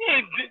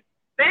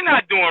 They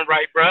not doing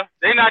right, bro.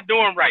 They not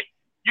doing right.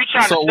 You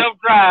trying to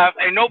self-drive,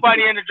 ain't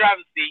nobody in the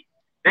driver's seat.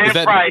 They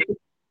didn't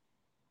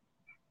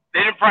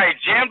probably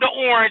jam the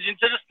orange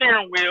into the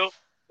steering wheel,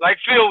 like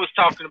Phil was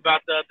talking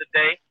about the other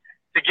day,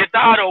 to get the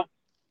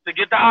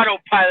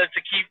autopilot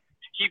to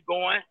keep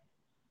going.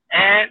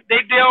 And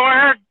they Dale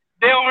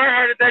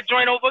Earnhardt at that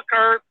joint over a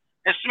curb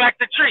and smacked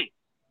the tree.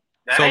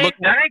 That ain't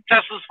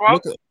Tesla's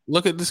fault.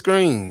 Look at the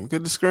screen. Look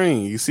at the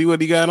screen. You see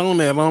what he got on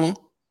there, on him?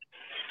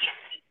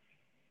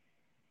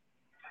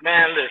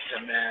 Man,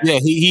 listen, man. Yeah,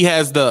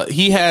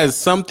 he has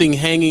something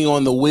hanging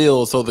on the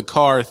wheel, so the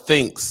car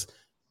thinks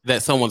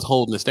that someone's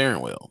holding the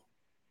steering wheel.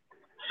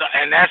 So,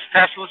 and that's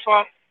Tesla's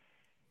fault?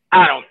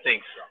 I don't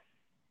think so.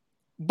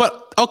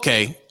 But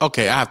okay, I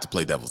have to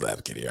play devil's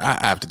advocate here. I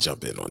have to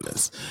jump in on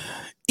this.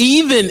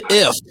 Even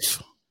if,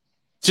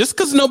 just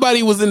because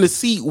nobody was in the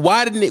seat,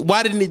 why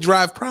didn't it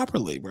drive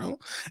properly, bro?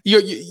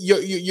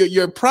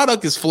 Your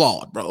product is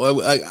flawed, bro.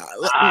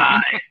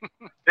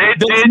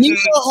 Does Neo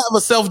have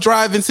a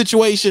self-driving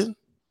situation?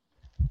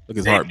 Look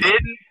at his heart.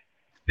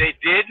 They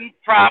didn't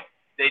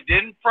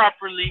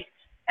properly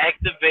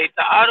activate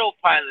the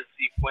autopilot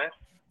sequence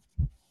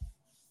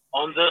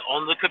on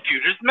the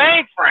computer's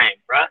mainframe,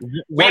 bro.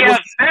 We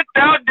have sent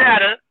out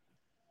data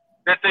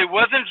that they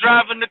wasn't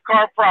driving the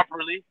car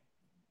properly,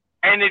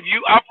 and if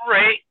you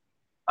operate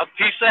a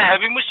piece of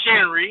heavy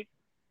machinery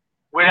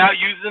without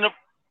using the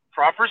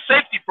proper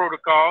safety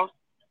protocols,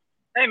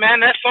 hey man,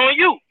 that's on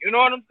you. You know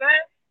what I'm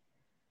saying?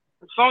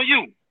 It's on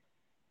you.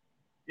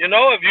 You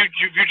know, if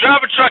you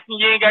drive a truck and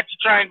you ain't got your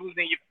triangles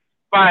and your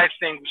fire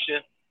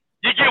extinguisher,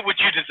 you get what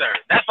you deserve.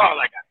 That's all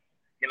I got.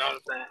 You know what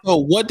I'm saying? So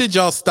what did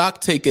y'all stock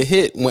take a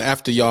hit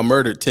after y'all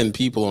murdered 10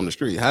 people on the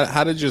street?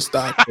 How did your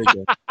stock take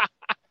a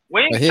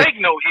We ain't take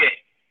no hit.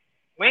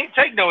 We ain't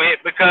take no hit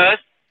because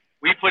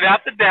we put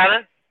out the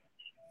data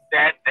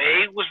that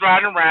they was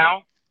riding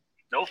around,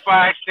 no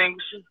fire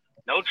extinguishers,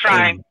 no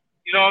triangle.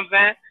 You know what I'm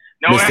saying?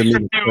 No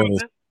extra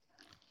fuses.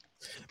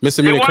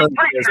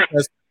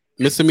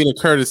 Mr.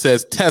 Curtis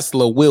says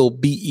Tesla will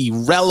be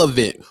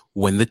irrelevant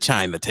when the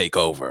China take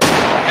over.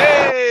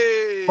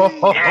 Hey! Talking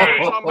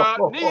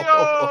about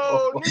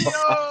Neo!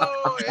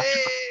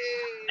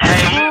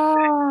 Hey,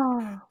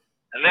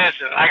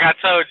 listen, like I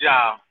told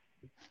y'all,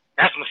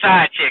 that's my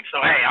side chick. So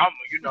hey, I'm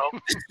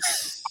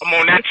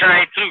on that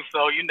train too.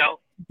 So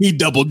he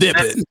double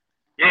dipping.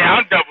 Yeah,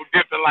 I'm double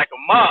dipping like a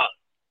mug.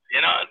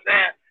 You know what I'm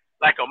saying?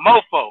 Like a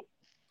mofo. All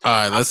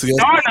right, let's go.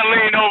 Starting to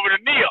lean over to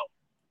Neo.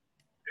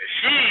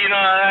 She, $40. You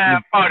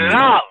know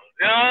what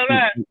I'm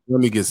saying? Let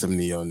me get some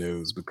Neo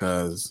news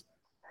because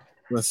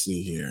let's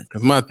see here.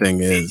 Because my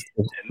thing is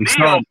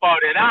Neo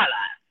 $40.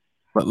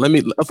 But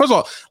first of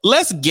all,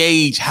 let's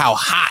gauge how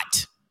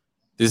hot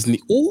this.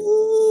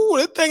 Ooh,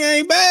 that thing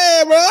ain't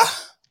bad, bro.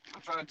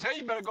 I'm trying to tell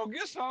you, better go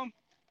get some.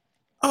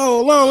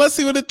 Oh, hold on. Let's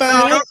see what the thing is.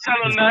 Don't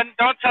tell them nothing.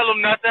 Don't tell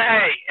them nothing.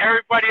 Hey,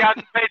 everybody out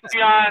in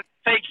Patreon,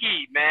 take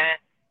heed, man.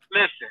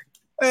 Listen.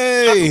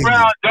 Hey.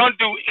 Brown, don't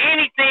do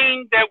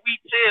anything that we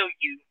tell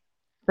you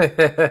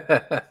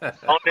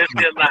on this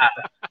here live.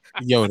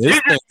 Yo, you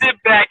just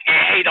sit back and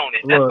hate on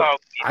it. That's all.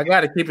 I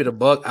gotta keep it a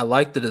buck. I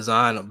like the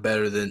design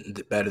better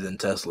than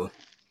Tesla.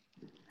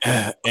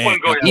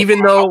 Even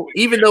though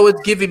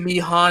it's giving me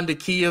Honda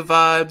Kia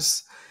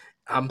vibes,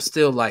 I'm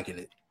still liking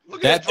it.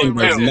 Look That at thing joint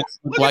right does there. not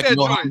look Look like at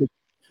no that Honda. joint.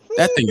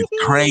 That thing is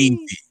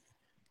crazy.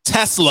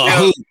 Tesla Yeah.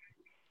 who?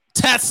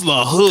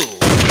 Tesla who?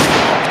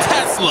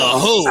 Tesla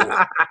who?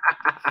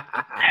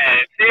 Hey,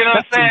 see what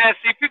I'm saying?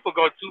 See, people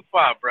go too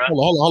far, bro.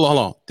 Hold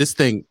on. This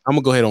thing, I'm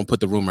gonna go ahead and put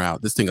the rumor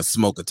out. This thing will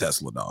smoke a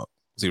Tesla, dog.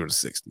 0 to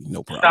 60,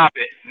 no problem. Stop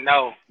it.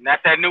 No, not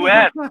that new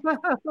S.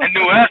 That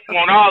new S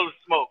want all the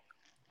smoke.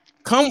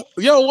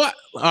 What?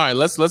 All right,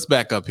 let's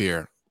back up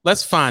here.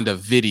 Let's find a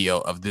video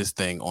of this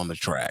thing on the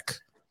track.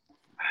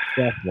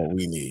 That's what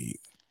we need.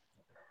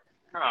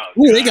 Oh,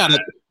 Ooh, they got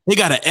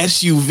an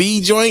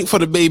SUV joint for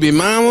the baby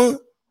mama.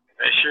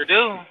 They sure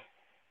do.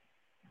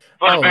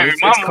 For the baby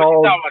it's mama, what you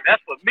called- talking about?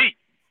 That's for me.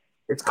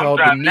 It's I'm called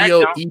the driving that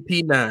Neo junk.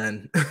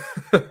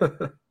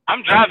 EP9.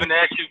 I'm driving the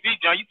SUV,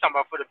 John. You talking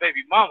about for the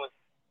baby mama?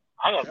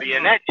 I'm gonna be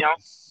in that junk.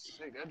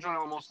 Sick. That joint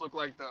almost looked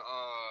like the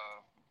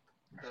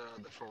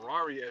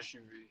Ferrari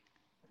SUV.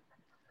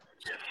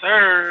 Yes,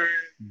 sir.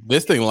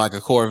 This thing like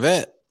a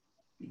Corvette.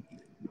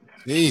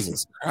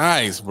 Jesus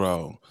Christ,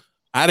 bro.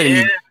 I didn't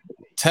even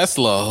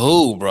Tesla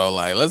who, bro?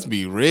 Like, let's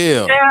be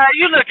real. Yeah,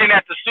 you looking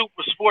at the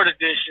Super Sport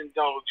Edition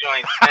those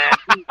joints,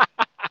 man.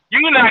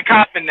 You not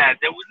copping that.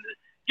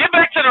 Get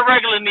back to the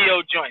regular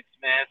Neo joints,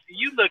 man. See,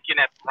 you looking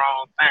at the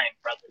wrong thing,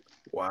 brother.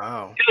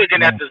 Wow. You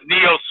looking at the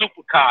Neo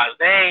supercars.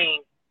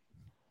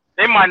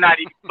 They might not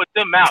even put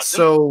them out.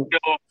 So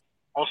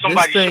on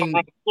somebody's this thing-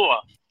 showroom floor.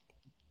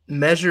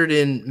 Measured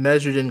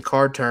in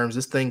car terms,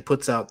 this thing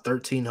puts out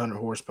 1,300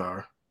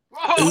 horsepower.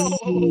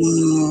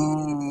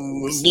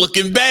 Ooh, it's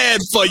looking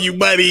bad for you,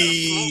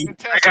 buddy.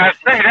 Like I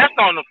say, that's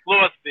on the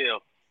floor still.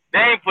 They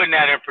ain't putting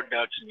that in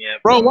production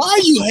yet. Bro, why are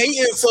you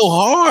hating so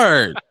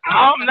hard?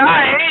 I'm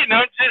not hating.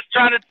 I'm just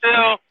trying to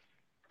tell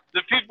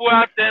the people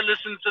out there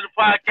listening to the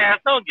podcast,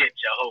 don't get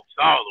your hopes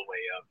all the way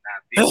up.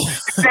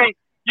 Now,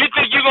 you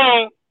think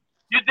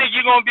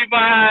you're gonna be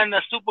behind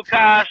a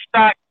supercar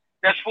stock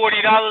that's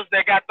 $40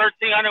 that got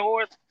 1,300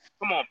 horse?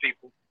 Come on,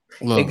 people.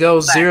 Look, It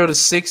goes 0 to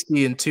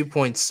 60 in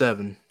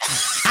 2.7.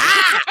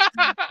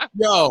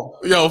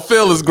 yo,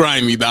 Phil is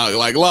grimy, dog.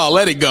 Like, Law,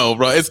 let it go,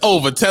 bro. It's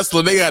over.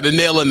 Tesla, they got the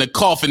nail in the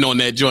coffin on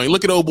that joint.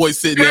 Look at old boy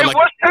sitting there like,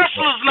 What's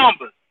Tesla's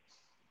numbers?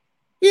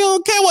 you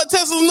don't care what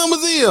Tesla's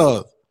numbers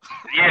is.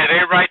 Yeah, they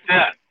right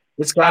there.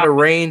 It's got a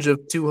range of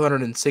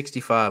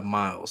 265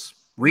 miles.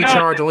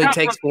 Recharge only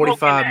takes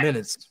 45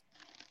 minutes.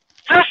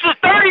 Tesla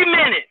 30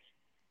 minutes.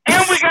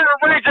 And we got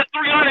a range of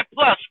 300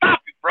 plus. Stop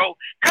it, bro.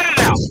 Cut it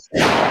out.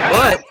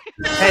 But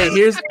hey,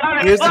 here's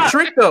the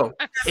trick though.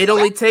 It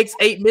only takes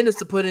 8 minutes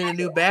to put in a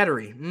new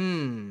battery.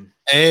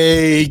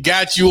 Hey,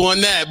 got you on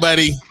that,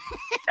 buddy. He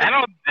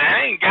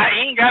ain't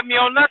got me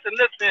on nothing.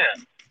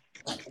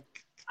 Listen.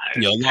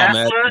 Yo, Law,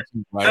 man.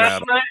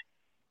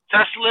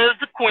 Tesla is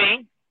the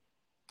queen.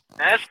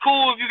 That's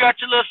cool if you got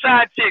your little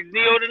side chicks.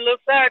 Neo, the little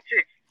side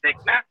chicks. Thick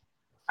now.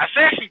 I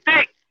said she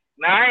thick.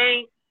 Now I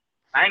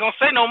ain't gonna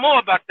say no more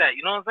about that.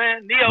 You know what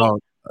I'm saying? Neo,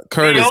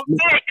 Curtis, Neo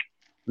thick.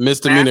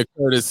 Misdemeanor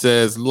Curtis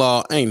says,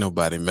 Law, ain't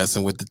nobody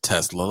messing with the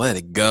Tesla. Let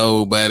it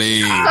go,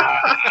 buddy.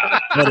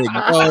 Let it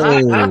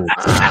go.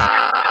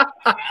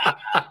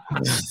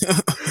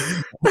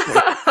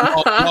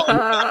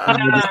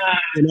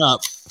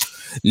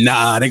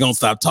 Nah, they gonna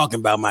stop talking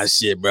about my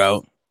shit,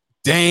 bro.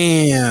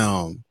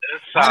 Damn.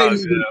 I'm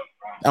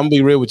gonna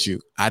be real with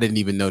you. I didn't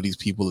even know these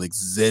people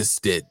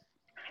existed.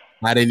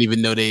 I didn't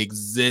even know they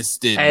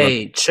existed.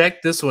 Hey, bro.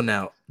 check this one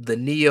out. The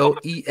Neo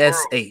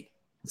ES8.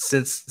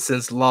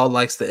 Since Law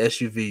likes the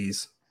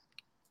SUVs.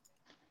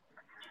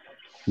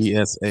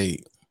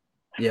 ES8.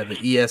 Yeah, the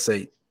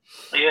ES8.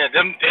 Yeah,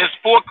 there's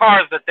 4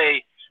 cars that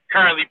they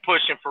currently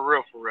pushing for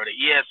real. The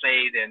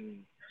ES8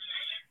 and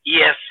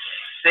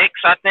ES6,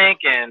 I think,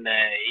 and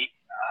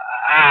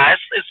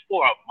it's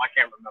 4 of them. I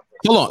can't remember.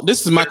 Hold on.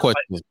 This is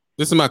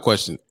my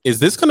question. Is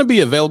this going to be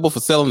available for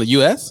sale in the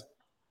U.S.?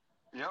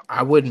 Yep.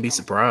 I wouldn't be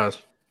surprised.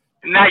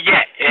 Not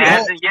yet. It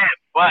hasn't yet,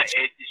 but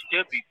it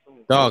should be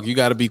soon. Dog, you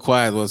got to be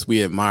quiet once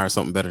we admire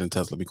something better than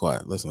Tesla. Be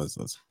quiet. Listen.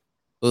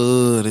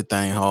 That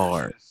thing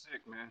hard. That shit's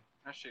sick, man.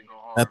 That shit go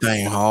hard. That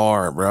thing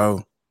hard,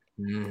 bro.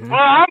 Mm-hmm. Well,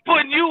 I'm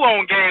putting you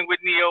on game with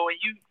Neo, and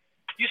you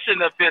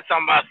sitting up there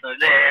talking about some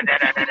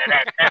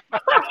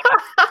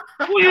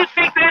Who you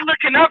think they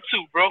looking up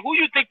to, bro? Who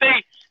you think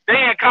they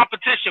in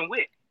competition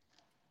with?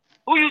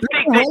 Who you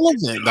think they? You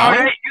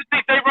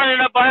think they running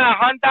up behind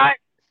Hyundai?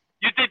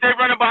 You think they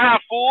running behind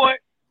Ford?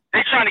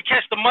 They trying to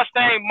catch the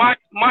Mustang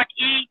Mach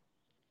E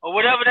or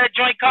whatever that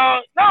joint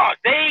called? No,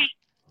 they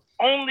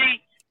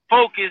only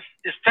focus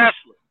is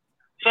Tesla.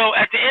 So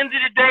at the end of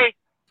the day,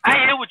 I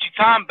hear what you're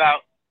talking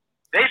about.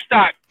 They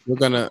stock.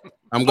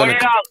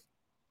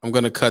 I'm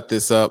gonna cut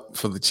this up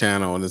for the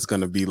channel, and it's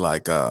gonna be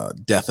like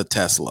Death of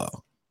Tesla.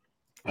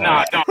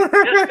 No, don't.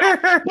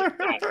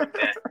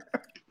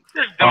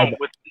 Just don't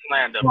with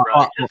slander,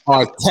 bro.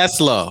 Or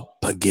Tesla,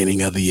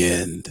 beginning of the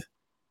end.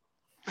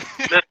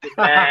 Listen,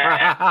 man.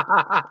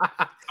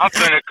 I'm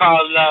finna call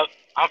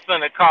I'm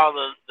finna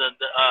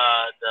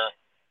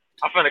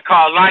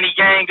call Lonnie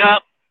Gang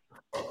up.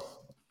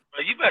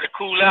 But you better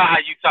cool out how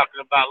you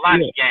talking about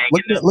Lonnie Gang.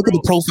 Look at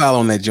the profile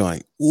on that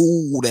joint.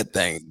 Ooh, that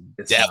thing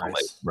devilish,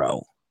 nice,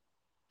 bro.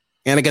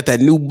 And I got that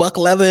new buck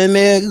leather in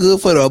there,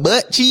 good for the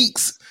butt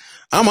cheeks.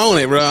 I'm on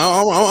it, bro.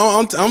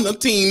 I'm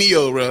team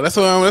Neo, bro. That's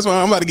why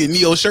I'm about to get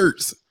Neo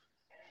shirts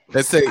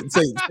that say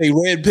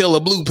red pill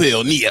or blue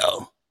pill,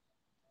 Neo.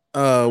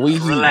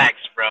 Relax,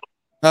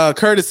 bro.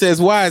 Curtis says,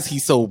 why is he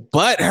so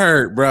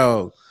butthurt,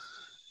 bro?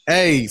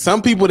 Hey,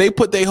 some people, they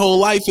put their whole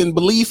life and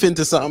belief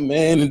into something,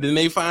 man, and then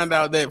they find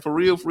out that for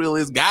real,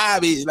 it's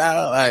garbage.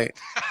 Like,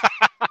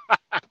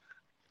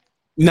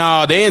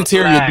 no, the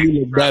interior do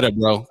look better,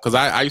 bro. Because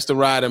I used to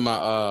ride in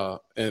my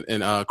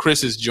in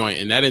Chris's joint,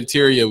 and that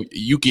interior,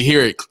 you can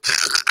hear it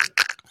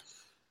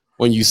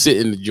when you sit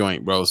in the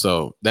joint, bro.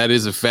 So that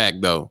is a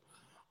fact, though.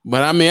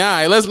 But I mean, all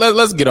right,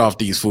 let's get off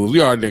these fools.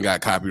 We already got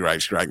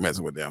copyright strike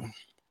messing with them.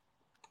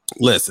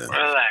 Listen,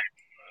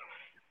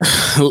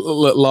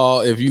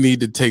 Law, if you need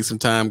to take some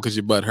time because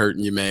your butt hurt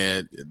and you're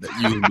mad,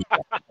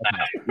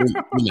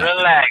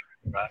 relax,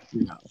 bro.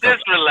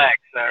 Just relax,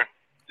 sir.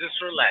 Just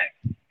relax.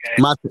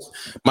 Okay?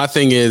 My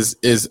thing is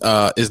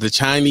the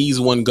Chinese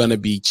one gonna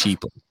be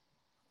cheaper?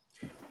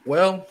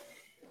 Well,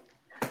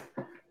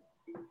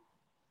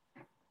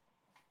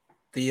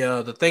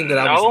 the thing that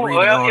I was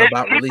reading on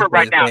about release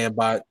right now saying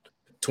about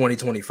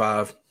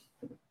 2025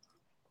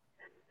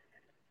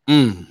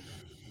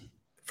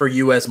 for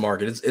U.S.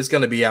 market, it's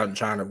going to be out in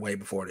China way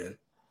before then.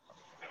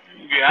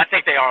 Yeah, I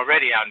think they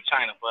already out in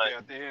China, but yeah,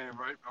 they're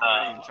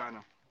already in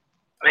China.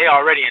 They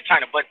already in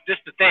China, but this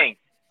the thing.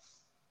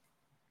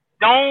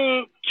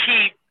 Don't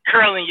keep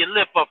curling your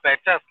lip up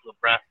at Tesla,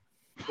 bro.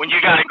 When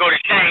you got to go to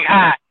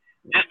Shanghai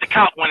just to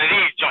cop one of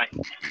these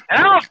joints, and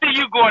I don't see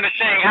you going to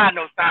Shanghai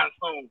no time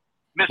soon,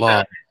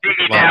 Mr.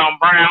 Diggy Down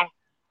Brown.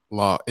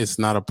 Law, it's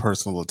not a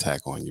personal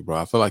attack on you, bro.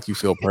 I feel like you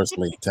feel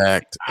personally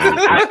attacked.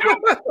 I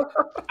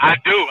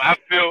do. I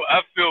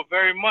feel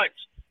very much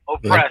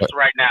oppressed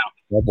right now.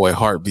 That boy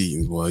heart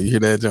beating, boy. You hear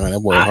that, John?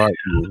 That boy heart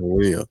beating for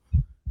real.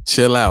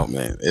 Chill out,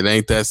 man. It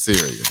ain't that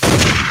serious.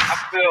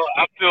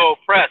 I feel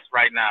oppressed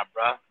right now,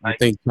 bro. Like, I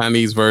think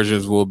Chinese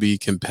versions will be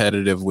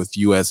competitive with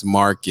U.S.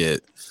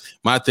 market.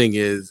 My thing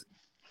is,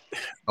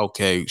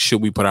 okay,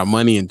 should we put our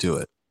money into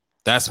it?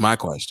 That's my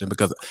question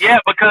because we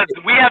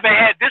haven't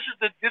had this is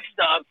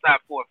the upside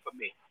for it for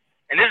me,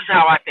 and this is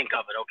how I think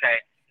of it. Okay,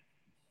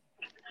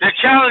 they're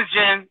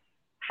challenging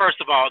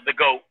first of all the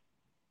goat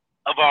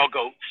of all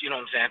goats. You know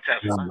what I'm saying,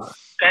 Tesla.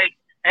 Okay,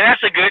 and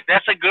that's a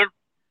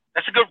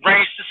good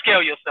range to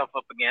scale yourself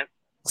up against.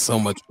 So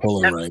much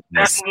pulling right.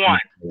 That's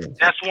one.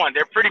 That's one.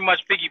 They're pretty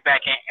much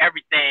piggybacking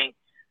everything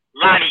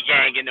Lonnie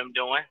Gang and them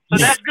doing. So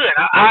that's good.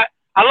 I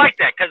like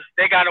that because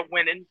they got a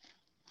winning.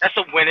 That's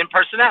a winning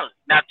personality.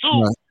 Now,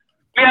 two. Right.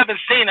 We haven't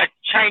seen a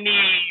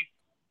Chinese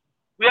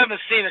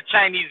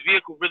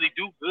vehicle really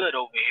do good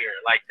over here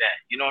like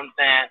that. You know what I'm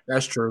saying?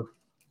 That's true.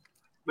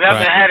 We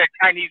haven't had a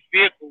Chinese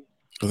vehicle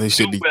they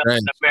should do be well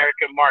in the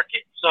American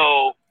market.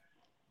 So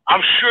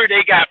I'm sure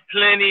they got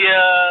plenty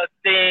of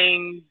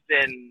things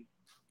and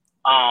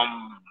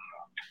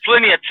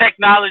plenty of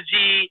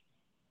technology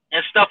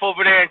and stuff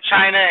over there in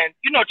China. And,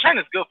 you know,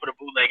 China's good for the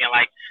bootlegging.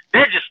 Like,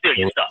 they're just steal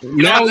your stuff.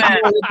 You know what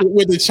I'm saying?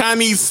 With the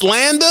Chinese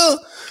slander?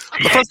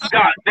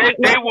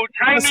 They will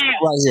Chinese.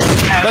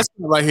 Let's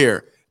right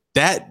here.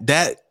 That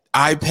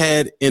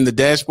iPad in the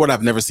dashboard,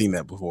 I've never seen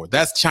that before.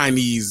 That's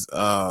Chinese.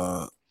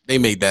 They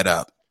made that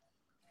up.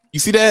 You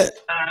see that?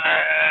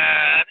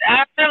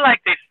 I feel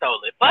like they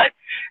stole it, but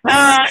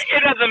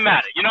it doesn't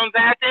matter. You know what I'm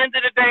saying? At the end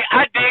of the day,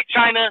 I dig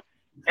China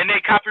and they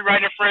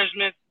copyright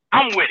infringements.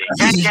 I'm with it.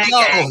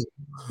 Gang.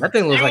 That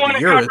thing looks like a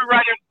Urus. You want to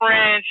copyright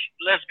infringe?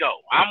 Let's go.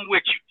 I'm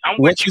with you.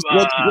 What you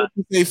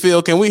say,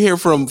 Phil? Can we hear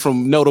from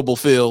notable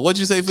Phil? What'd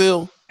you say,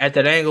 Phil? At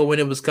that angle when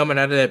it was coming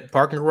out of that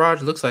parking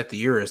garage, it looks like the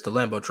Urus, the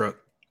Lambo truck.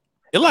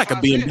 It like a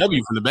BMW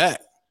from the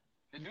back.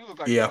 It do look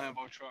like the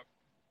Lambo truck.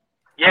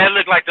 Yeah, it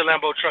looked like the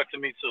Lambo truck to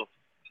me too.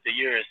 The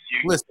Urus.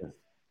 Listen,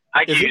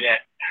 I give you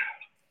that.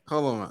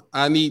 Hold on.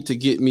 I need to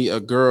get me a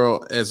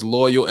girl as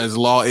loyal as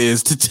Law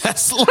is to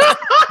Tesla.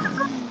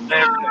 Listen.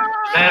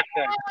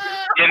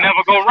 You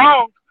never go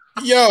wrong.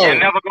 Yo. You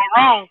never go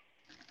wrong.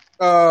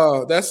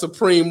 That's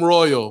Supreme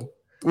Royal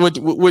with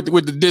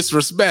the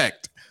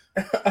disrespect.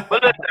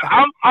 But listen,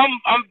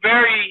 I'm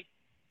very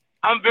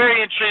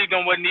intrigued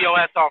on what Neo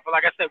has to offer.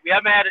 Like I said, we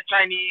haven't had a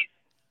Chinese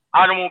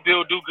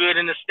automobile do good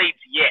in the States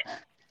yet.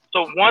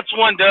 So once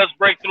one does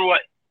break through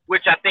it,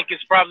 which I think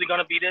is probably going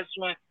to be this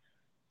one,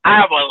 I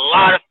have a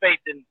lot of faith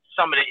in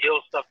some of the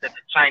ill stuff that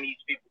the Chinese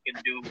people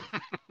can do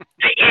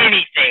to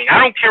anything. I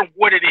don't care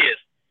what it is.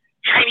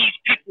 Chinese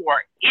people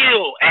are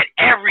ill at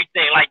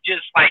everything,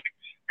 just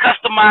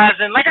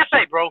customizing. Like I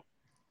say, bro,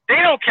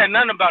 they don't care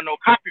nothing about no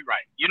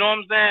copyright. You know what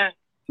I'm saying?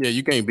 Yeah,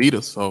 you can't beat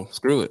us, so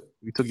screw it.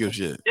 We took your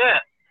shit. Yeah,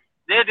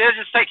 they'll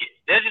just take it.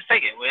 They'll just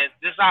take it.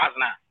 This ours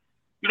now.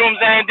 You know what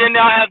I'm saying? Then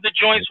they'll have the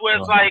joints where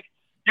it's like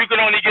you can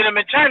only get them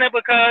in China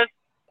because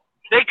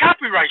they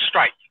copyright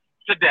strike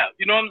to death.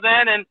 You know what I'm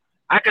saying? And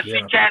I could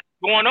see cats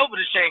going over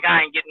to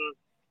Shanghai and getting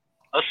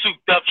a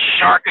souped up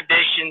shark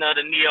edition of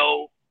the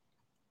Neo.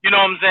 You know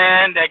what I'm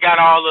saying? They got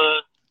all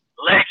the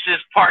Lexus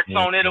his parts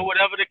on it or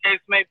whatever the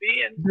case may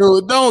be. And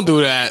Dude, don't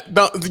do that.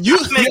 Don't you?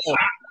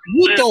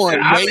 You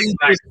throwing major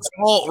like,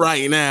 salt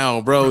right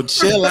now, bro.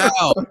 Chill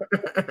out.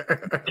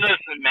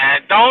 listen,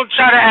 man, don't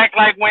try to act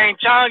like Wayne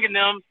Chung and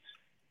them.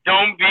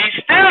 Don't be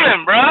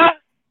stealing, bro.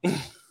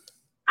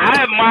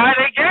 I admire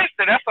their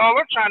gangster. That's all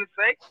I'm trying to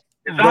say.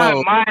 I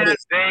admire their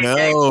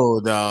gangster. No,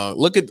 dog.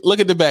 Look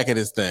at the back of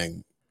this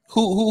thing.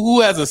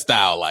 Who has a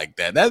style like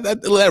that?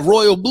 That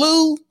royal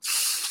blue.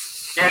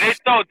 Yeah, they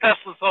stole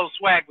Tesla so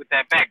swag with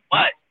that back,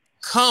 but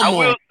Come I on.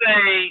 will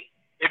say,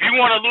 if you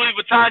want a Louis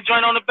Vuitton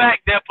joint on the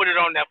back, they'll put it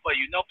on there for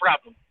you. No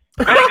problem.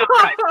 Very good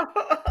price.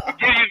 They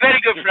give you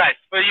very good price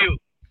for you.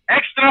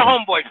 Extra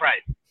homeboy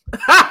price.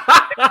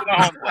 Extra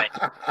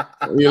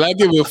homeboy. Yeah, I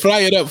give you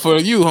fry it up for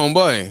you,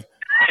 homeboy.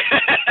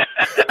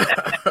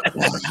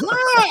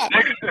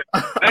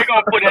 They're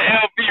gonna put an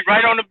LV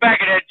right on the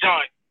back of that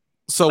joint.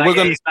 So Like, we're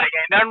gonna. ain't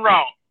nothing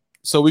wrong.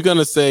 So we're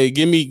gonna say,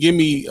 give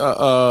me.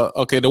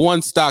 Okay, the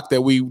one stock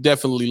that we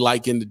definitely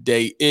like in the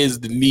day is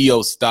the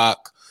Neo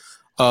stock.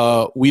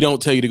 We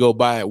don't tell you to go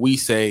buy it. We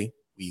say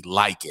we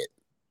like it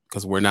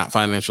because we're not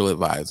financial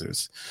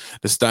advisors.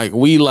 The stock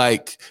we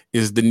like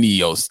is the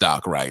Neo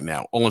stock right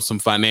now on some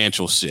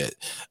financial shit.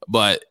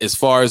 But as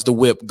far as the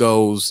whip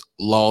goes,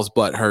 Law's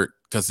butt hurt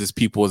because his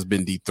people has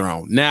been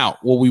dethroned. Now,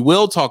 what we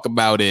will talk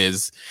about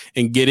is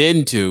and get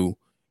into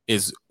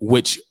is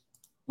which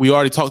we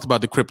already talked about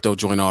the crypto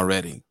joint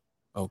already.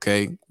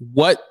 Okay,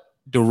 what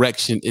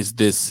direction is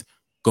this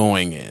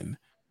going in?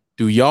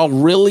 Do y'all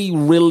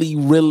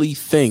really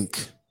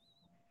think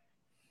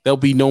there'll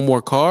be no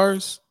more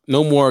cars,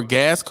 no more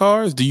gas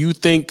cars? Do you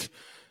think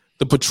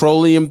the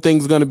petroleum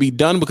thing's going to be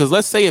done? Because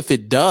let's say if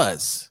it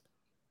does,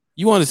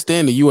 you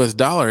understand the US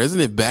dollar,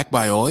 isn't it backed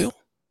by oil?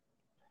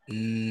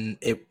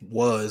 It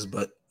was,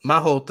 but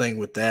my whole thing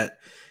with that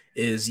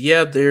is,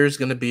 yeah, there's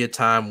going to be a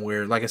time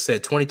where, like I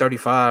said,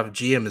 2035,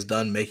 GM is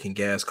done making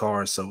gas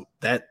cars. So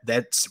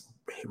that's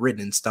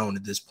written in stone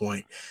at this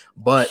point.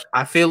 But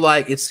I feel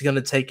like it's going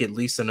to take at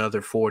least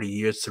another 40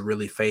 years to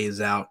really phase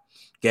out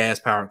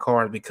gas-powered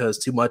cars because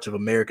too much of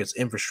America's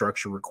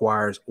infrastructure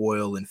requires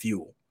oil and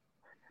fuel.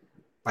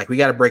 Like, we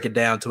got to break it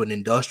down to an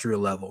industrial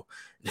level.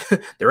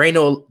 there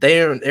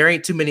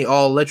ain't too many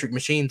all-electric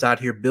machines out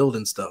here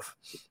building stuff.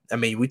 I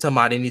mean, we talking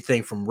about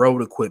anything from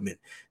road equipment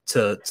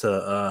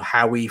to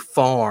how we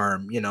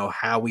farm,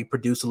 how we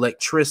produce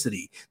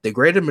electricity. The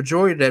greater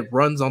majority of that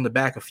runs on the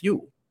back of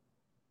fuel.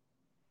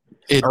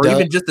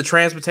 Even just the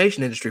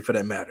transportation industry for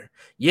that matter.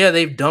 Yeah,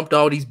 they've dumped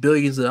all these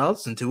billions of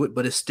dollars into it,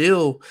 but there's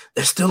still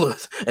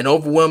an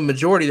overwhelming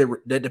majority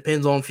that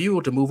depends on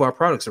fuel to move our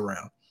products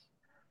around.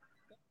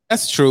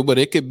 That's true, but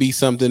it could be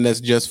something that's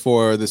just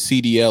for the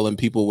CDL and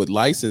people with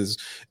license.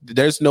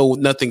 There's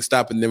nothing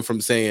stopping them from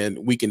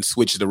saying we can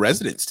switch the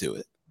residents to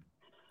it.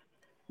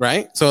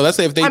 Right? So let's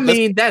say if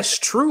they that's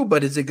true,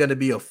 but is it going to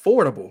be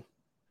affordable?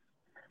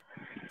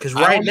 Because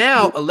right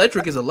now,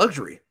 electric is a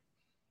luxury.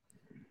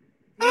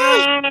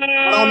 I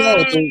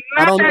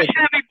don't know.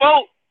 Chevy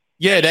boat.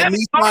 Yeah,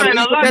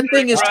 that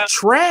thing is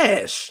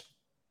trash.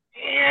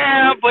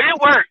 Yeah, but it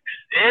works.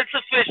 It's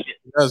efficient.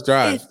 It does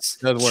drive. It's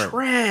does work.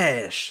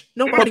 Trash.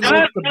 Nobody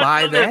wants to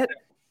buy that.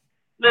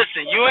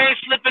 Listen, you ain't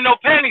slipping no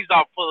panties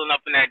off pulling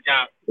up in that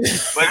junk,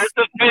 but it's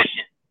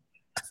efficient.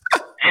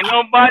 Ain't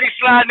nobody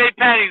sliding their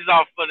panties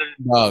off for the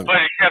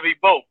Chevy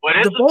boat. But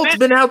it's the boat's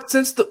been out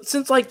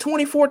since like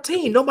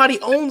 2014. Nobody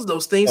owns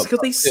those things because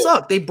they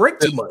suck. They break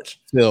too much.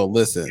 Phil,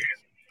 listen.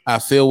 I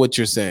feel what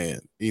you're saying.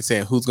 You're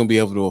saying who's going to be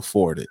able to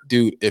afford it,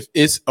 dude? If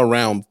it's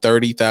around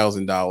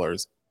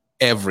 $30,000,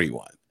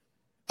 everyone.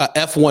 A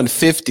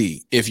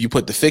F-150, if you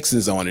put the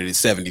fixings on it, is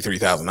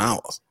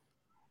 $73,000.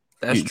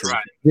 That's true.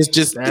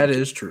 That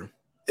is true.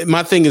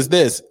 My thing is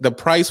this: the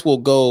price will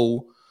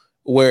go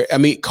where, I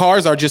mean,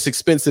 cars are just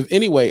expensive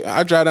anyway.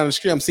 I drive down the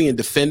street, I'm seeing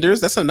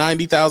Defenders. That's a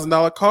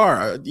 $90,000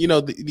 car.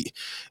 The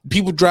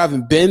people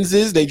driving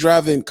Benzes, they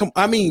driving.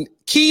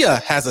 Kia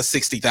has a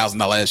 $60,000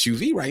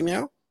 SUV right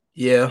now.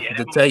 Yeah,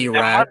 to tell you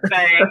right.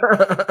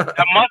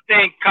 The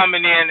Mustang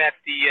coming in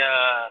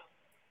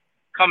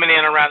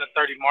around the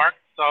 30 mark.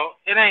 So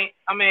it ain't.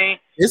 I mean,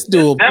 it's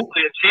doable. It's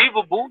definitely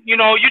achievable.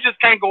 You just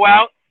can't go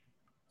out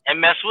and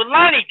mess with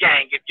Lonnie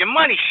Gang if your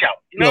money short.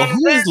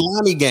 Who is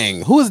Lonnie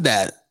Gang? Who is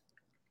that?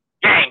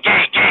 Gang.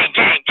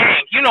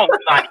 You know who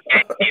Lonnie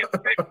Gang is,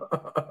 baby.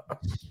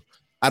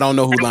 I don't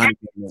know who Lonnie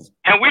Gang is.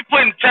 And we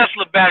putting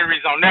Tesla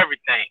batteries on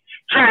everything: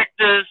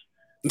 tractors,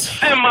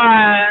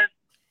 semis,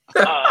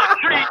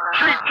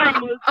 tree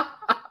trimmers.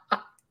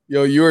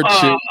 Yo, you're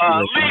chill.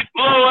 Leaf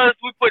blowers.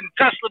 We putting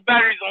Tesla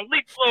batteries on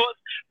leaf blowers.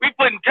 We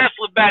putting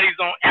Tesla batteries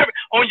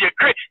on your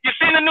crib. You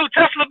seen the new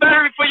Tesla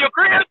battery for your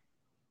crib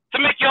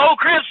to make your whole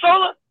crib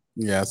solar?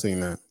 Yeah, I seen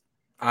that.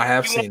 I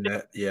have seen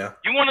that. Yeah.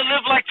 You want to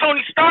live like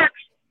Tony Stark?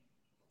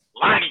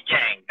 Lonnie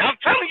Gang. I'm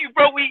telling you,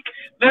 bro. We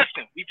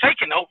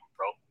taking over,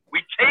 bro.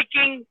 We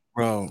taking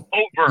over.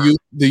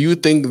 Do you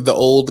think the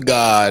old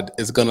God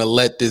is gonna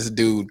let this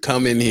dude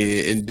come in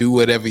here and do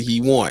whatever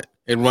he want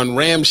and run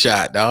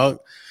ramshot, dog?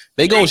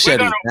 They gonna shut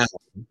it down.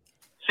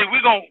 See,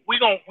 we're gonna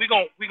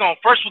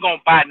first we're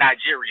gonna buy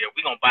Nigeria.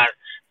 We're gonna buy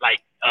like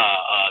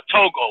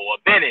Togo or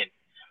Benin,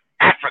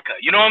 Africa.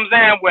 You know what I'm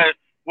saying? Where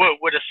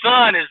the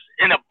sun is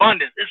in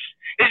abundance.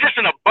 It's just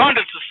an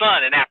abundance of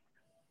sun in Africa.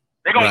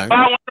 They're gonna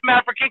buy one of them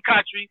African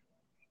countries,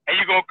 and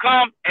you're gonna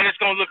come, and it's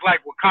gonna look like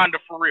Wakanda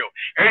for real.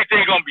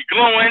 Everything's gonna be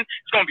glowing.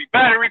 It's gonna be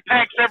battery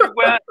packs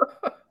everywhere,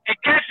 and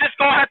cats just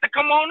gonna have to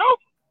come on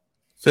over.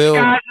 Phil,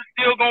 Skies are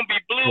still gonna be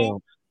blue.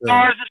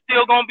 Stars are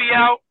still gonna be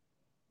out.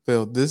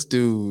 Phil, this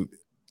dude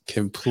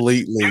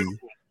completely.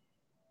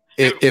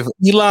 If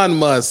Elon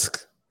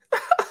Musk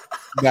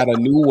got a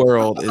new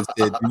world and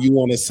said, "Do you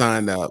want to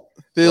sign up?"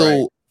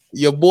 Phil,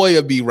 your boy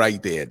will be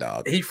right there,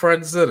 dog. He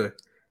front and center.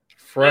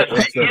 Elon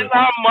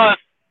Musk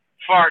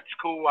farts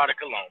cool out of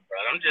cologne,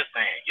 brother. I'm just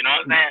saying. You know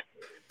what I'm saying?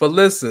 But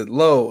listen,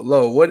 Lo,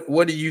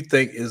 what do you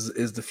think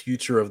is the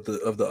future of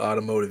the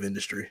automotive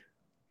industry?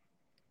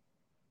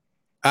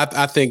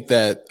 I think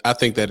that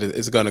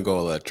it's going to go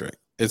electric.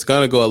 It's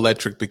going to go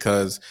electric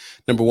because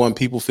number one,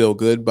 people feel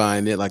good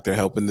buying it, like they're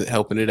helping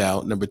it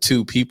out. Number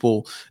two,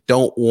 people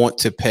don't want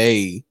to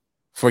pay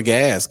for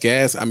gas.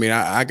 I mean,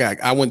 I did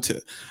a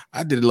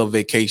little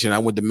vacation. I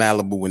went to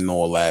Malibu and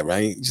all that,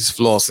 right? Just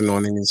flossing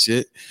on it and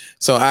shit.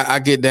 So I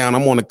get down.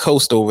 I'm on the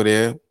coast over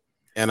there,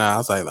 and I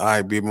was like, all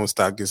right, baby, I'm gonna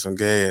stop get some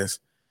gas.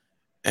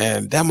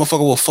 And that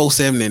motherfucker was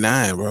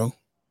 $4.79, bro.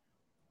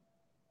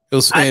 It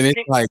was, and it's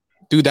like,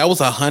 dude, that was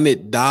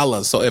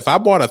 $100. So if I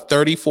bought a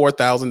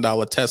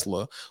 $34,000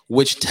 Tesla,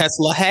 which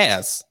Tesla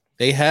has,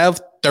 they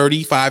have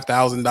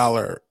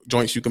 $35,000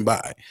 joints you can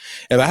buy.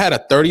 If I had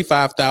a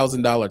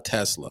 $35,000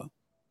 Tesla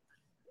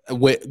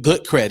with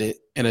good credit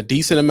and a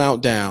decent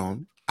amount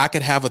down, I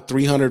could have a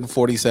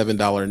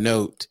 $347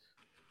 note.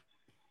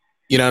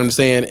 You know what I'm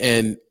saying?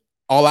 And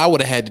all I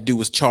would have had to do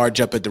was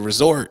charge up at the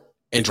resort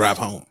and drive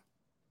home.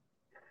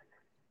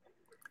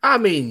 I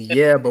mean,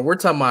 yeah, but we're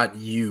talking about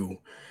you.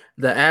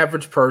 The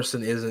average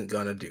person isn't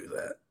gonna do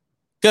that.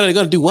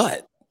 Gonna do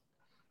what?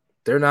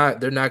 They're not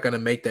gonna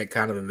make that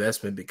kind of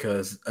investment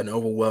because an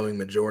overwhelming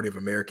majority of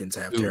Americans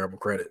have terrible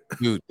credit.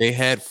 Dude, they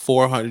had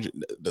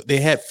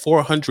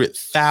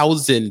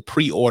 400,000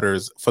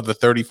 pre-orders for the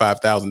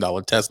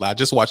 $35,000 Tesla. I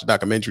just watched a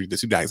documentary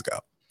 2 nights ago.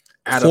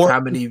 Out of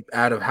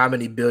how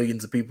many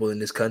billions of people in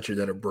this country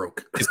that are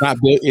broke? It's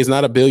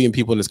not a billion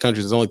people in this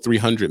country. There's only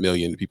 300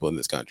 million people in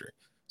this country.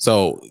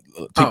 So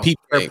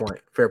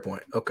fair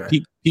point.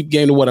 Okay. Keep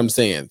getting to what I'm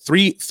saying.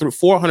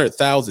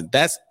 400,000.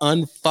 That's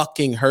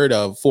unfucking heard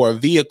of for a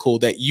vehicle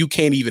that you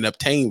can't even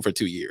obtain for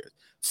 2 years.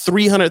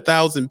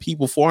 300,000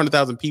 people,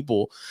 400,000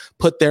 people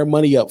put their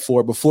money up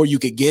for it before you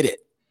could get it.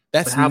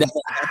 That's how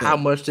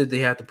much did they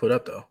have to put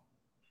up though?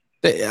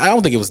 I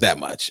don't think it was that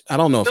much. I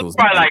don't know if it was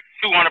probably like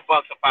 $200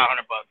 or $500.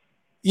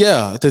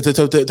 Yeah,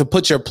 to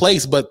put your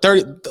place, but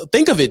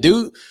think of it,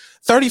 dude.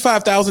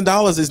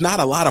 $35,000 is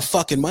not a lot of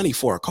fucking money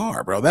for a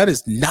car, bro. That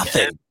is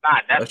nothing. Yeah, it's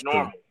not. That's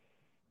normal.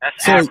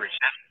 That's average.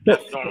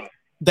 That's normal.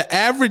 The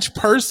average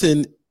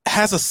person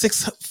has a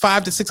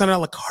 $500 to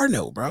 $600 car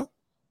note, bro.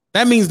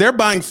 That means they're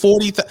buying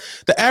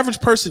the average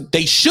person,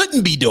 they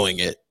shouldn't be doing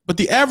it, but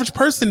the average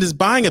person is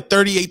buying a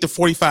 $38,000 to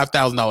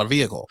 $45,000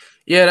 vehicle.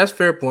 Yeah, that's a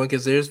fair point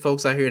because there's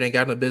folks out here that ain't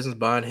got no business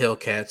buying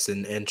Hellcats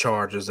and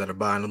Chargers that are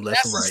buying them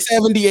left and right.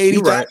 70,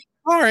 80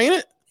 car, ain't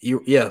it?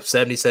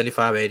 70,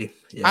 75, 80.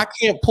 Yeah. I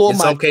can't pull in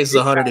some cases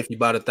 100 if you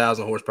bought a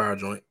 1,000 horsepower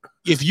joint.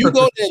 If you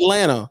go to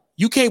Atlanta,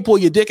 you can't pull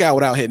your dick out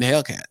without hitting a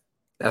Hellcat.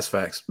 That's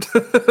facts.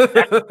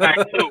 That's a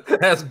fact too.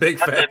 That's big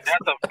facts.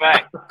 That's a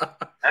fact.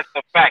 That's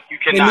a fact. You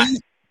cannot.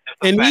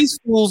 And these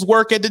fools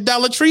work at the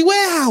Dollar Tree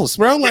warehouse,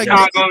 bro. Like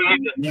Chicago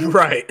either. You're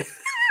right.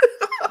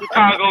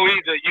 Chicago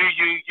either.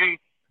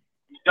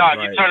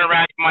 You turn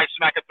around, you might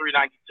smack a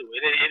 392.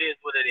 It is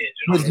what it is.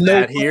 You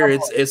know? Out here,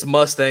 it's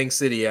Mustang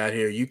City out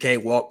here. You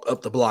can't walk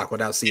up the block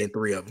without seeing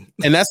 3 of them.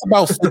 And that's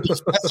about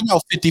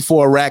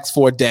 54 racks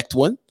for a decked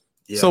one.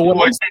 Yeah. So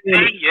what I'm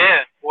saying,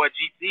 for a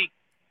GT.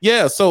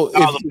 Yeah. So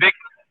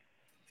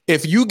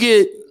if you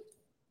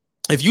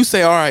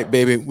say, all right,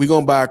 baby, we're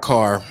gonna buy a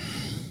car.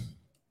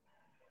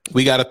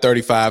 We got a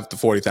 $35,000 to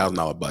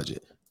 $40,000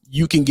 budget.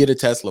 You can get a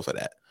Tesla for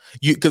that.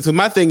 Because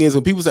my thing is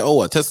when people say,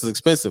 "Oh, a Tesla's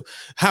expensive,"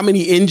 how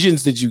many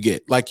engines did you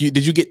get? Like,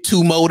 did you get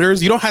 2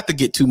 motors? You don't have to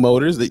get 2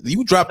 motors.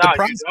 You drop the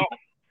price.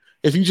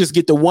 If you just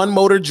get the 1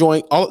 motor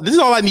joint, this is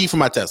all I need for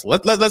my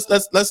Tesla.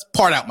 Let's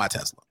part out my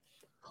Tesla.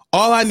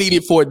 All I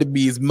needed for it to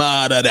be is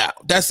modded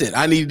out. That's it.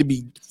 I needed to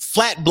be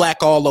flat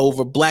black all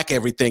over, black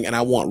everything, and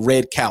I want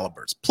red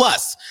calipers.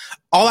 Plus,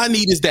 all I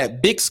need is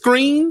that big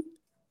screen,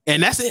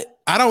 and that's it.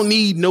 I don't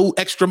need no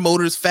extra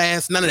motors,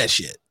 fast, none of that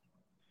shit.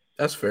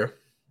 That's fair.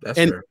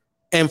 Fair.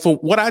 And for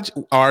what I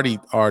already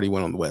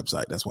went on the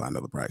website, that's why I know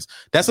the price.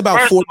 That's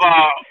about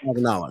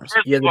 $40,000.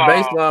 Yeah, the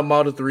baseline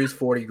Model 3 is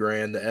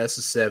 $40,000, the S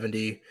is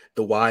 $70,000,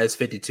 the Y is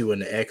 $52,000,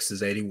 and the X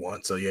is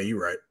 $81,000. So yeah, you're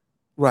right.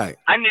 Right.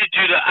 I need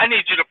you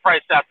to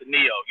price out the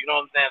Neo. You know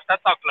what I'm saying?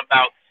 Stop talking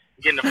about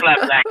getting the flat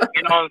black.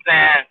 You know what I'm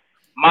saying?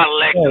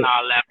 Model X and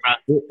all that, bro.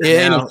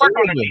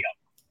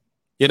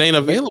 It ain't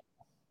available.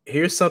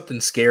 Here's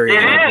something scary.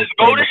 It is.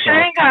 Go to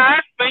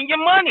Shanghai, spend your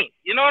money.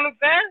 You know what I'm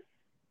saying?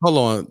 Hold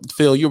on,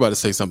 Phil. You're about to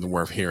say something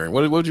worth hearing.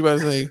 What you about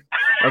to say?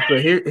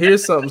 Okay,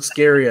 here's something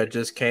scary I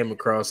just came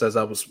across as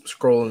I was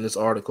scrolling this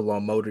article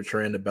on Motor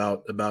Trend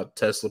about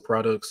Tesla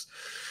products.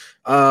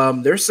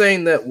 They're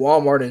saying that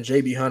Walmart and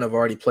JB Hunt have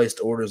already placed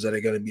orders that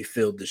are going to be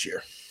filled this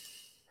year.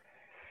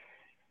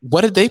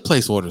 What did they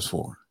place orders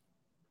for?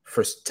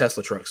 For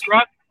Tesla trucks.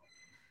 Truck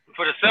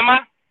for the semi.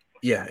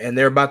 Yeah, and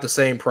they're about the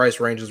same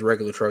price range as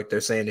regular truck. They're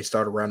saying they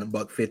start around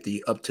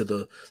 $150 up to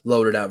the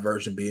loaded out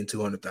version being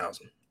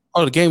 200,000.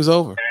 Oh, the game's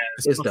over.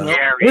 It's done.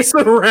 Scary. It's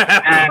a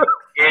wrap.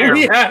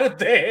 We had it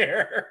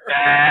there.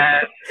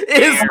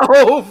 It's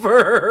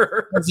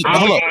over.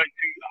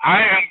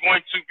 I am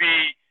going to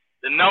be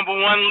the number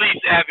one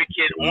lease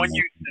advocate on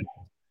Houston.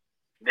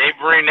 They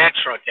bring that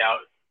truck out.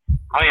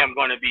 I am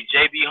going to be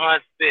JB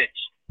Hunt's bitch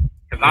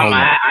because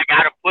I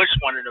gotta push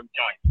one of them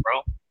joints,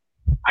 bro.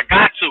 I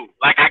got to.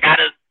 Like I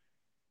gotta.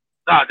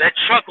 Dog, that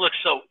truck looks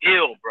so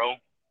ill, bro.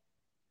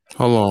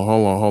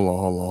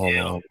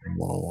 Hold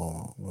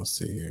on. Let's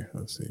see here.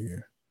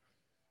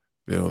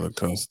 Build a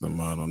custom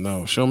model.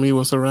 No, show me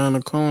what's around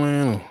the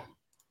corner.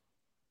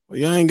 Well,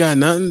 y'all ain't got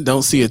nothing.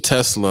 Don't see a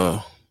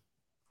Tesla.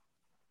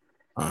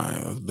 All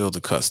right, let's build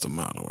a custom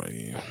model right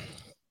here.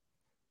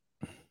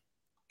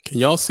 Can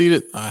y'all see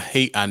it?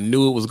 I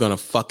knew it was gonna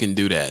fucking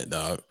do that,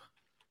 dog.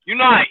 You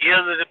know how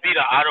ill it'd be to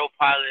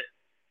autopilot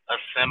a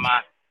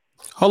semi?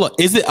 Hold on,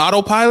 is it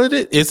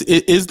autopiloted?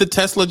 Is the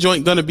Tesla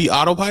joint gonna be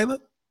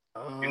autopilot?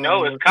 You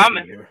know it's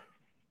coming.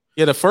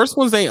 Yeah, the first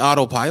ones ain't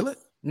autopilot.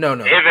 No.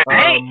 If it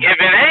ain't,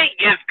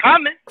 it's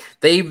coming.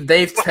 They've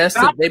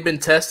been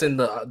testing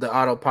the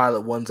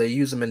autopilot ones. They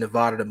use them in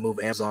Nevada to move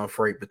Amazon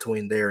freight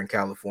between there and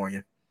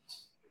California.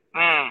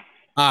 All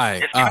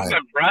right.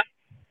 Bro.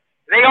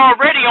 They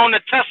already on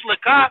the Tesla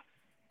car.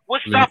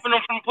 What's stopping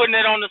them from putting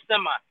it on the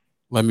semi?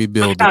 Let me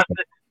build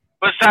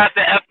besides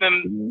the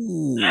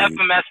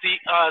FMSC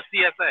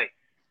CSA.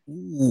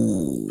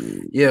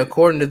 Ooh. Yeah,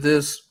 according to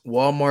this,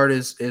 Walmart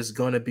is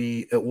going to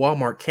be at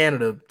Walmart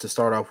Canada to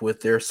start off with.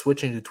 They're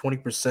switching to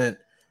 20%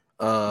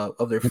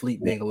 of their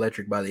fleet being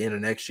electric by the end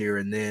of next year,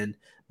 and then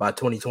by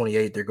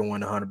 2028 they're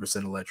going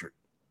 100% electric.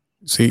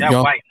 See, that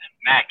y'all, white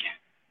smacking.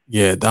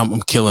 Yeah,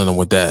 I'm killing them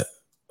with that.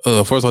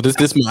 First of all,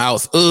 this my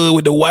house.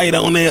 With the white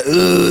on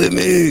there.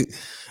 Man.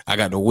 I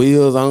got the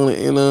wheels on it.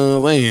 You know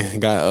what I'm saying?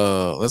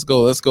 Got let's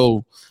go.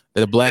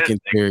 The black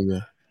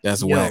interior.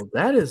 That's whack.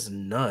 That is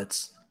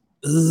nuts.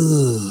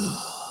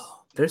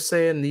 They're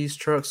saying these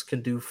trucks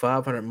can do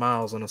 500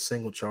 miles on a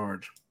single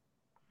charge.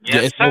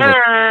 Yes,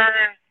 sir.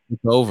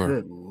 It's over.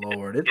 Good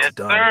Lord, it's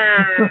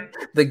done.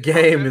 The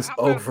game is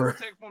over.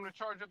 Take them to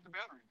charge up the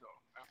batteries though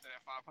after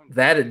that 500.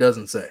 That it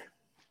doesn't say.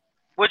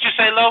 What you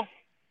say, Lo?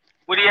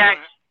 What do you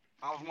ask?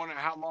 I was wondering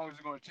how long is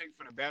it going to take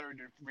for the battery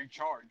to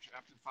recharge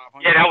after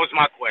 500? Yeah, that was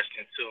my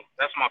question too.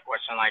 That's my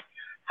question. Like,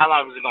 how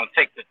long is it going to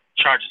take to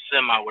charge a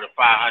semi with a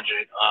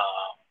 500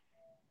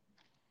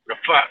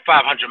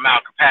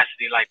 mile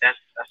capacity? Like that's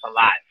a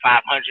lot.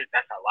 500,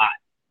 that's a lot.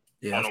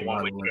 Yeah, that's a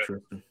lot of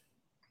electricity.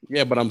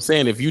 Yeah, but I'm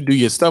saying if you do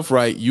your stuff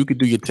right, you could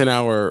do your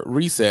 10-hour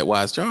reset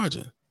while it's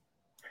charging.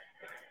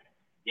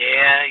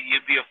 Yeah,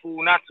 you'd be a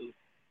fool not to.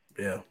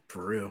 Yeah,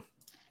 for real.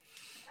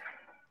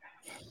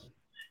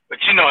 But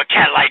you know, a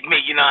cat like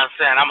me, you know what I'm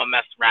saying? I'm going to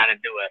mess around and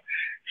do a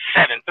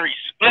 7-3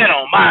 split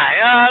on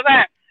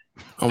mine.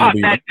 Pop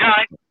that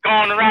joint,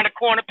 going around the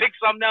corner, pick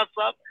something else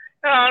up.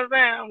 You know what I'm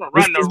saying? I'm going to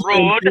run the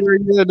road.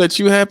 That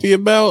you happy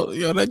about?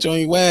 Yo, that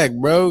joint whack,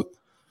 bro.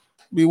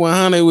 Be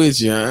 100 with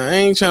you. I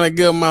ain't trying to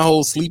give my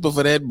whole sleeper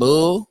for that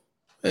bull.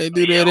 Hey,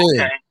 do that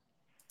in.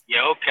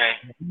 Yeah, okay.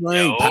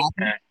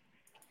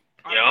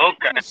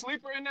 A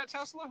sleeper in that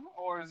Tesla,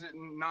 or is it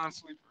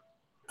non-sleeper?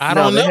 I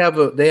don't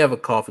know. They have a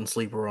coffin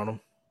sleeper on them.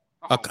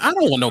 I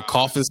don't want no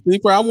coffin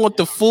sleeper. I want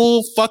the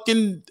full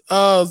fucking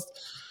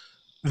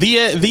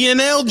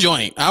VNL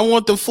joint. I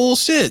want the full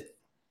shit.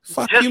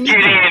 Fuck just you, get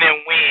in and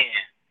win.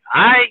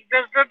 All right,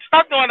 just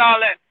stop doing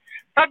all that.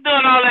 Stop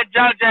doing all that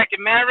jaw jacket,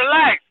 man.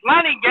 Relax,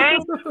 Lonnie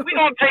gang. We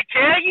gonna take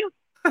care of you.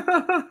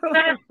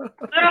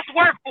 Let us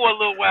work for a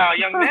little while,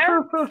 young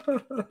man.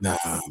 Nah,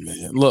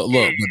 man. Look.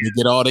 But they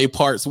get all their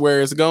parts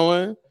where it's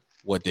going.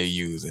 What they're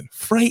using,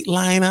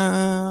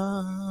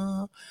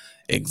 Freightliner.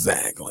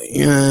 Exactly.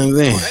 You know what I'm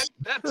saying?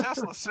 That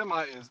Tesla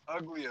semi is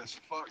ugly as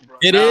fuck, bro.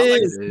 It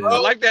is. I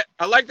like that.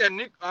 I like that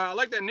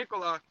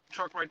Nikola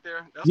truck right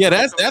there.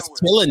 That's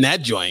killing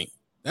that joint.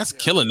 That's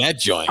killing that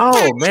joint.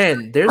 Oh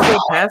man, there's no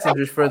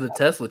passengers for the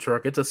Tesla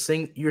truck. It's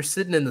you're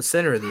sitting in the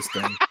center of this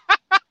thing.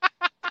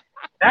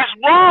 That's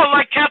wrong,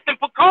 like Captain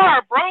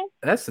Picard, bro.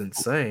 That's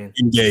insane.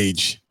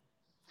 Engage.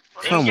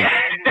 Come on.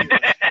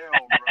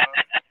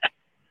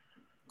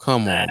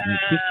 Come on.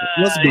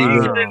 Let's be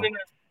real.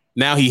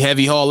 Now he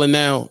heavy hauling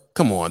now.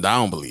 Come on, I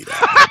don't believe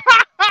that.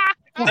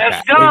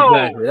 Let's go.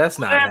 Exactly. That's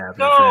not happening,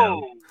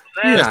 fam.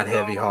 You're not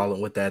heavy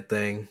hauling with that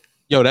thing.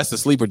 Yo, that's the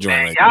sleeper joint.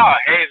 Man, right y'all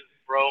haters,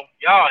 bro.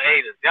 Y'all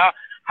haters. Y'all.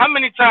 How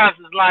many times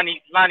has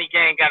Lonnie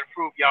gang got to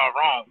prove y'all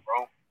wrong,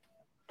 bro?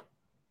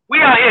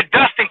 We out here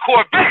dusting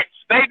Corvettes,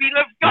 baby.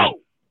 Let's go.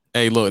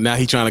 Hey, look, now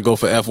he trying to go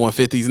for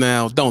F-150s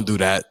now. Don't do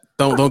that.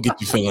 Don't get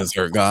your feelings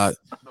hurt, God.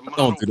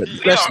 Don't do that.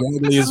 That's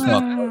ugly as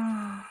fuck.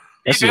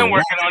 He's been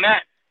working on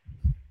that.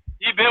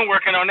 He's been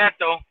working on that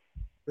though.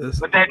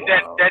 But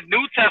that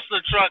new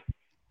Tesla truck,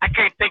 I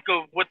can't think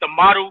of what the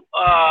model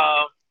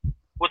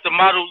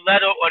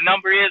letter or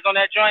number is on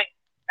that joint.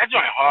 That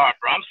joint hard,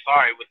 bro. I'm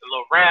sorry, with the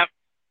little ramp,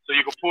 so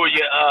you can pull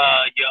your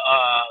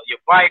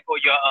bike or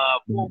your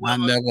I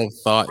never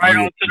thought right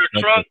onto the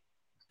truck.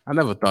 I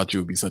never thought you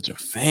would be such a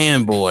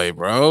fanboy,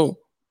 bro.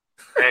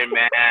 Hey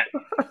man.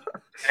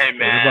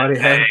 Everybody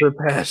has their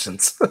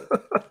passions.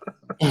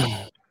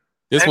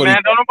 This hey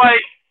man, don't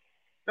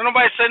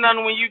nobody say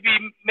nothing when you be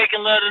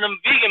making love to them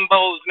vegan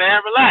bowls,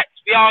 man. Relax.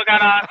 We all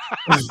got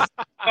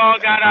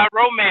our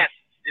romance.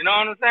 You know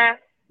what I'm saying?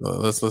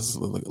 Let's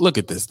look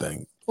at this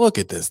thing. Look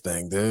at this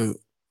thing, dude.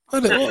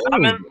 I'm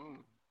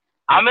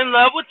in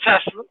love with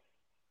Tesla,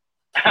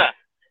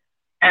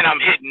 and I'm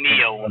hitting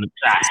Neo on the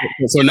side.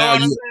 So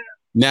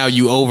now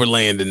you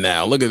overlanding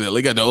now. Look at it.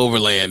 Look at the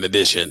overland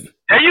edition.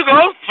 There you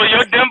go for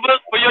your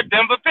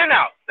Denver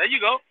penthouse. There you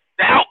go,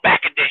 the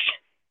Outback edition.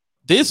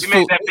 They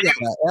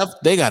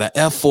got an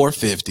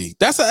F450.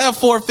 That's an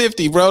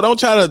F450, bro. Don't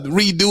try to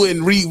redo it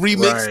and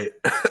remix. Right.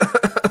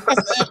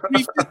 That's an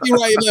F350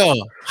 right now.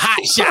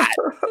 Hot shot.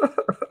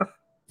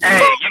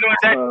 Hey, you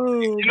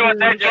know what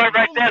that joint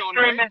right there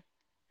screaming?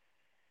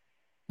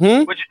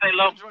 What you say,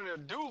 Lo?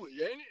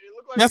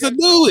 That's a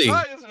dually.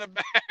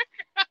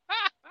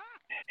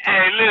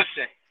 Hey,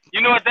 listen.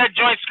 You know what that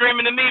joint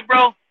screaming to me,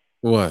 bro?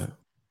 What?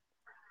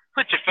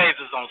 Put your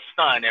phasers on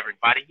stun,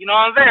 everybody. You know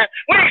what I'm saying?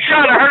 We ain't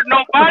trying to hurt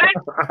nobody.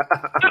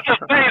 Put your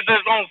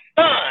phasers on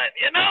stun,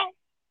 you know?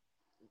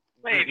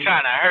 We ain't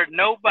trying to hurt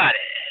nobody.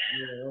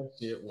 Yeah,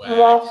 shit, wow.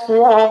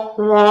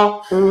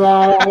 Don't do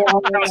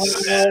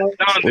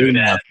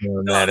that.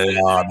 Not that at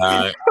all,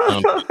 dog.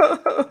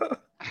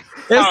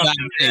 It's not,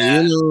 you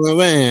know what I'm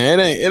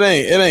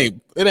saying?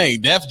 It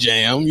ain't Def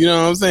Jam. You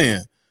know what I'm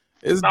saying?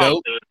 It's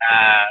dope.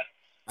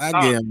 I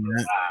get it,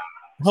 man.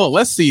 Hold on,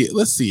 let's see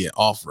it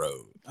off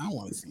road. I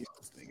want to see if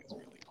this thing is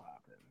really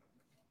popping.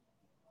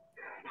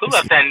 Pull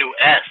up that new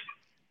S.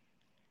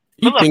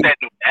 Pull up that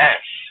new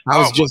S. I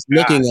was just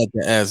looking at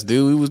the S,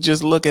 dude. We was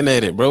just looking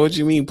at it, bro. What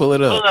you mean? Pull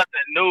it up. Pull up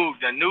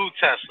the new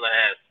Tesla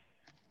S.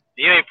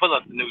 You ain't pull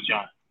up the new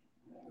joint.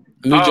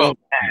 New joint.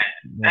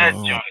 That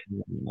joint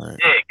is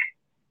sick.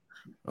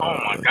 Oh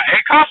my god!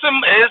 It costs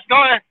him.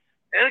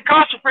 It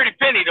costs a pretty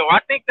penny though. I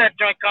think that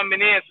joint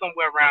coming in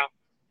somewhere around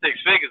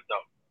 6 figures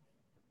though.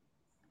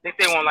 I think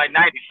they want like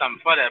 90 something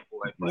for that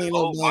boy. But,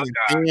 oh my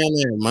god!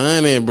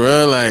 Money,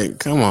 bro. Like,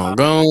 come on,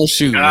 go on,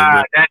 shoot.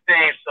 God, that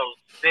thing's so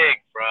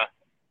sick, bro.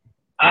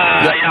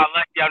 Y'all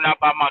lucky y'all not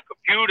by my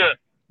computer.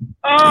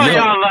 Oh,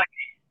 y'all lucky.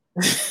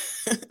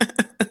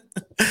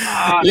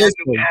 That new S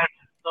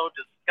is so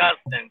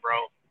disgusting, bro.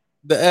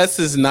 The S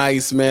is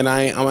nice, man.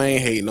 I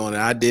ain't hating on it.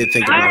 I did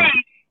think about it.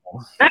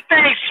 That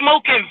thing's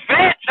smoking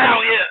vents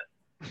out here.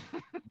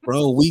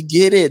 Bro, we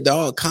get it,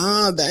 dog.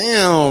 Calm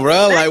down,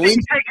 bro. They like we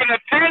taking the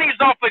panties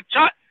off of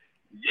Chuck.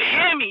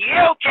 Hear me,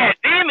 Hellcat.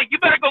 Damn it, you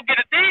better go get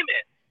a demon.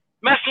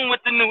 Messing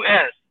with the new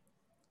S.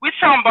 We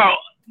talking about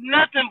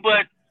nothing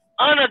but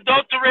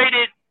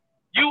unadulterated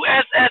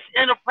USS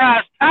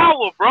Enterprise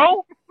power,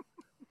 bro.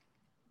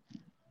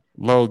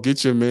 Lo,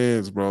 get your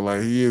mans, bro.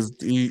 Like he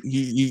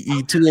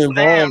too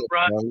involved,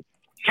 bro.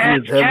 He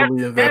is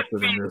heavily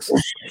invested in this.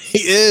 He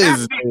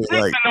is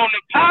like on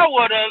the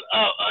power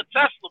of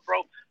Tesla,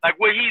 bro. Like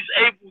what he's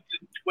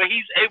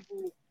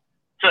able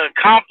to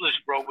accomplish,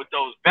 bro, with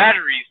those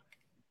batteries.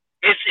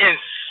 It's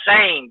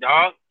insane,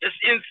 dog. It's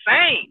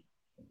insane,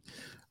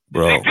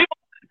 bro. See,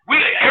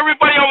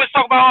 everybody always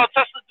talk about, oh,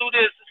 Tesla do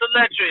this, it's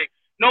electric,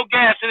 no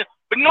gas in it,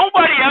 but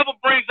nobody ever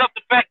brings up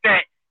the fact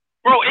that,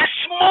 bro, it's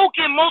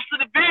smoking most of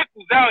the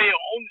vehicles out here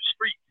on the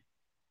street.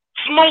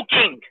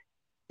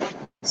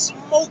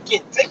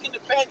 Smoking, taking the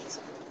panties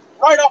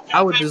right off.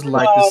 I would just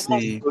like to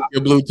see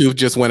your Bluetooth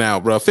just went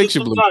out, bro. Fix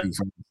your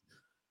Bluetooth.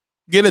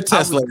 Get a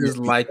Tesla. I would just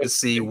like to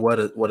see what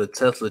a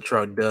Tesla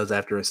truck does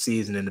after a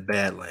season in the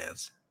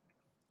Badlands.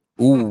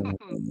 Ooh,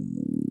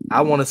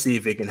 I want to see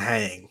if it can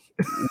hang.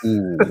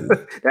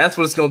 That's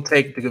what it's gonna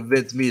take to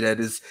convince me that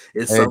it's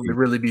something to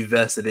really be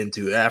vested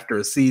into after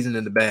a season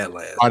in the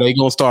Badlands. Are they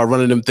gonna start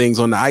running them things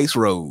on the ice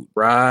road?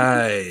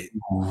 Right.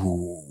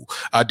 Ooh.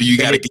 Do you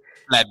gotta get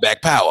flat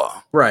back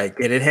power? Right.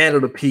 Can it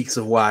handle the peaks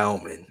of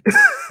Wyoming?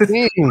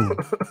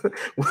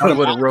 What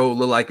would the road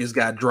look like? It's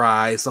got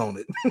dry ice on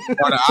it.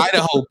 Or the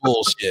Idaho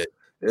bullshit.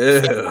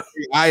 Yeah.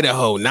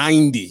 Idaho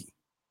 90.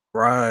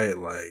 Right,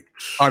 like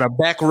or the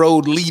back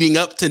road leading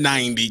up to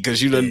 90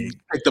 because you done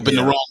picked up in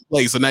the wrong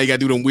place. So now you gotta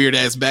do them weird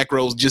ass back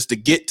roads just to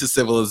get to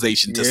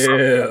civilization. To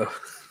something.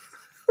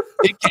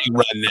 It can't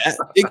run that.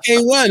 It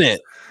can't run it.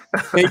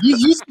 And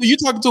you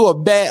talking to a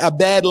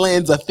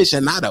Badlands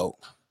aficionado.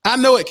 I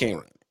know it can't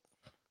run.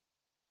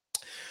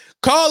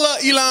 Call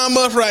up Elon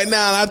Musk right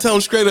now and I tell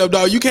him straight up,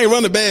 dog, you can't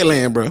run the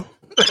Badland, bro.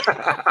 That's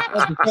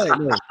the fact,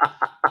 man.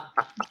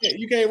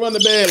 You can't run the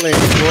Badlands,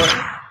 boy.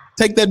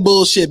 Take that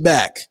bullshit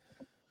back.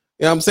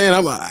 You know what I'm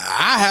saying?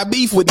 I have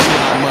beef with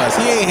Elon Musk.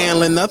 He ain't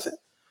handling nothing.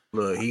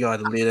 Look, he got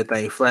to leave that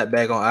thing flat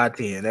back on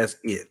I-10. That's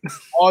it.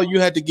 All you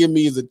had to give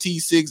me is a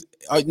T6,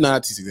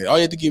 not T6. All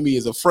you had to give me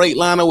is a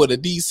Freightliner with a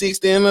D6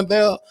 standing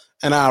there,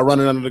 and I'll run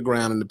it under the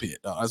ground in the pit.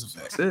 Oh, that's a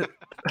fact. That's it.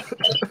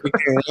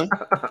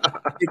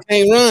 You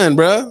can't run,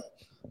 bro.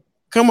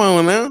 Come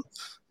on now.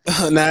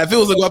 Now, if it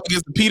was to go up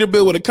against the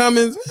Peterbilt with a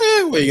Cummins,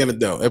 what are you gonna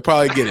do? They'll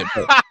probably get it.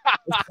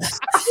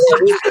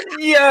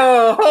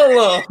 Yo,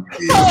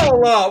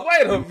 hold on.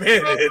 Wait a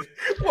minute.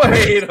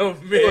 Get on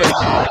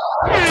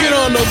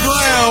the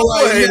ground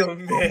right Wait now. a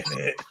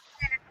minute.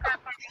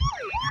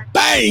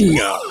 Bang!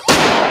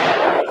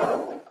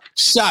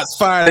 Shots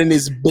fired in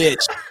this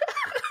bitch.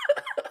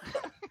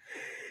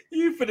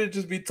 You finna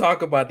just be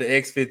talking about the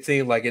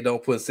X15 like it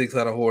don't put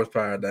 600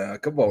 horsepower down.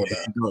 Come on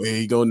now.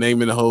 Here you go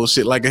naming the whole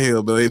shit like a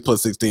hillbilly. They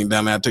put 16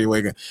 down there. I tell you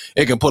what,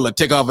 it can pull a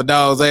tick off a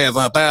dog's ass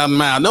 1,000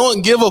 miles. No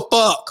one give a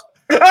fuck.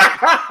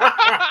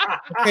 I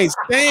can't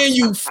stand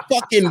you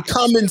fucking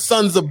coming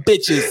sons of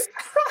bitches.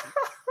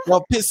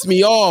 Y'all piss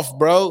me off,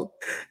 bro.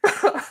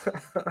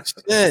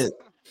 Shit.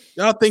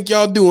 Y'all think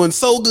y'all doing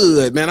so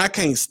good, man. I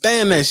can't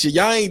stand that shit.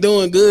 Y'all ain't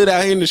doing good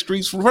out here in the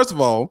streets. First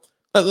of all,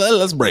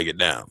 let's break it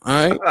down.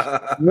 All right.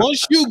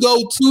 Once you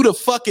go to the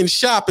fucking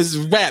shop, it's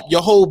wrapped.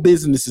 Your whole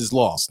business is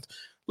lost.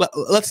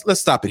 Let's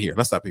stop it here.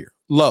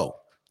 Low.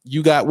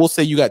 We'll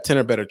say you got 10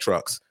 or better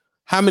trucks.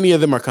 How many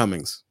of them are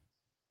Cummins?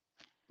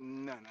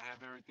 None. I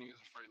have everything as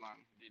a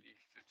Freightliner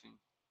DD15.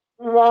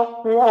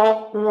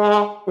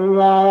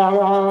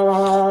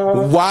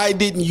 Why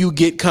didn't you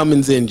get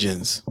Cummins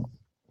engines?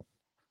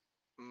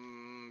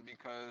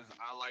 Because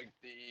I like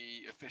the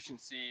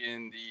efficiency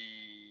and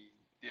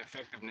the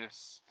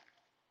effectiveness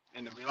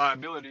and the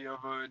reliability of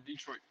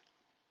Detroit.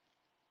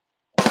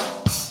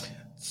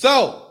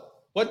 So,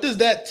 what does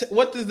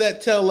that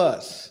tell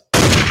us?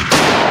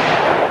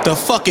 The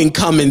fucking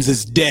Cummins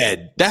is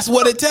dead. That's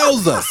what it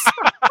tells us.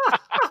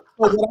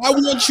 So what I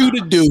want you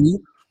to do,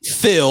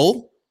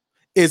 Phil,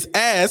 is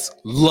ask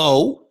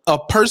Low, a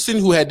person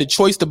who had the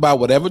choice to buy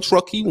whatever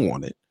truck he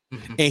wanted,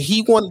 and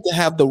he wanted to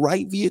have the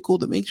right vehicle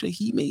to make sure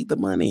he made the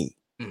money.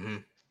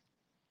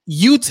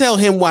 You tell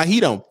him why he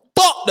done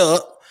fucked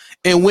up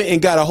and went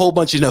and got a whole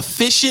bunch of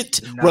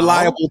efficient,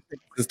 reliable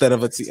things instead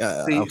of fucking.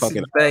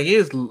 The thing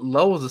is,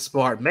 Low is a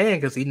smart man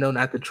because he know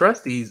not to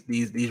trust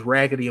these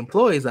raggedy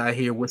employees out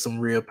here with some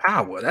real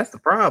power. That's the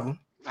problem.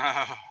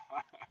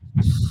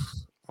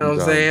 You know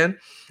what I'm saying?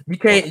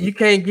 You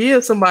can't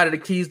give somebody the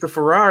keys to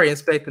Ferrari and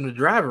expect them to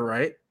drive it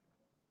right.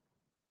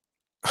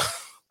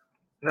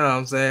 You know what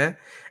I'm saying?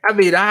 I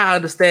mean, I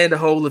understand the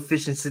whole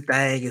efficiency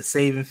thing and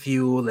saving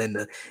fuel and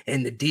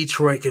the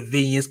Detroit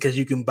convenience because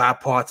you can buy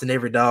parts in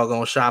every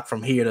doggone shop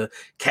from here to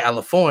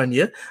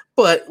California.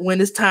 But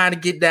when it's time to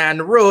get down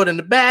the road in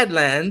the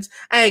Badlands,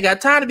 I ain't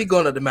got time to be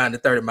going up the mountain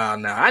at 30 miles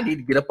an hour. I need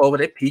to get up over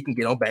that peak and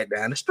get on back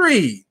down the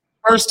street.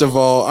 First of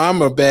all,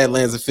 I'm a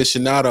Badlands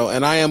aficionado,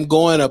 and I am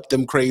going up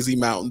them crazy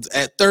mountains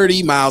at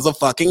 30 miles a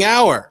fucking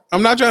hour.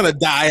 I'm not trying to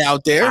die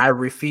out there. I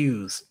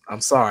refuse. I'm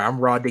sorry. I'm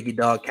raw diggy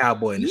dog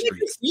cowboy in the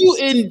streets. You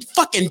in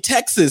fucking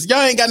Texas.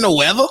 Y'all ain't got no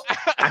weather.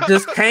 I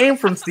just came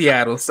from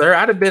Seattle, sir.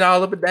 I'd have been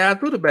all up and down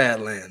through the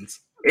Badlands.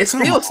 It's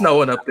still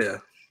snowing up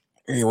there.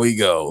 Here we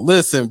go.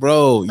 Listen,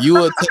 bro,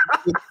 you a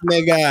Texas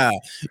nigga.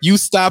 You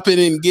stopping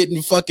and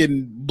getting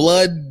fucking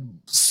blood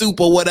soup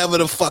or whatever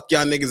the fuck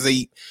y'all niggas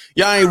eat.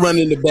 Y'all ain't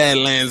running the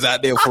Badlands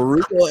out there for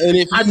real. And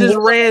if I just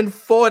ran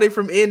 40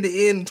 from end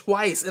to end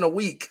twice in a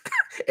week,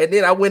 and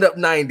then I went up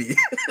 90.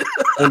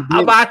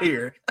 I'm out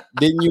here.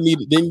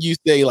 Didn't you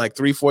say like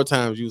 3-4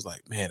 times? You was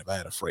like, man, if I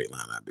had a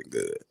Freightliner, I'd been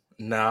good.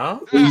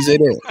 No. You say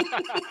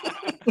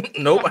that?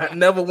 Nope. I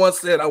never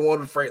once said I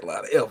wanted a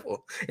Freightliner ever.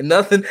 And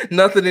nothing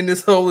in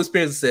this whole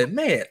experience said,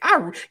 man,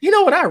 you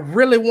know what? I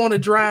really want to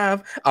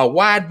drive a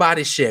wide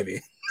body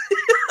Chevy.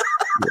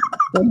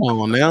 Come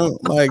on now,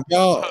 like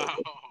y'all.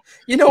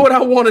 You know what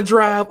I want to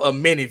drive? A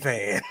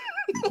minivan.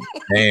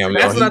 Damn,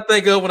 that's what I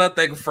think of when I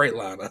think of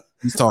Freightliner.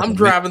 I'm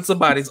driving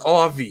somebody's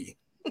RV.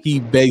 He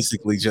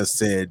basically just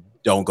said,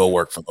 "Don't go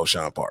work for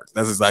Ocean Parks."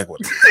 That's exactly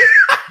what.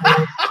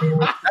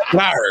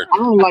 I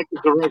don't like the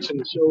direction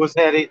the show was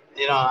headed.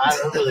 You know, I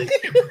really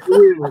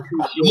appreciate.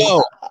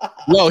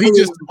 No, he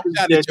just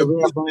appreciate the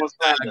red bone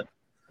slander.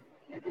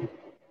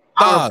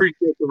 I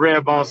appreciate the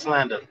red bone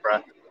slander,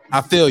 bro.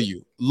 I feel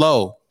you,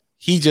 Low.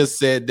 He just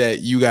said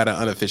that you got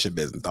an inefficient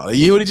business.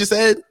 You hear what he just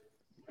said?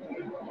 Well, I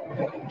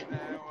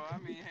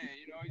mean, hey,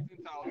 you know, he's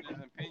entitled to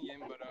his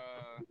opinion, but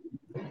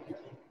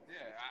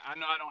I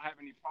know I don't have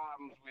any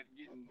problems with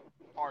getting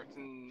parts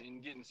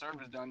and getting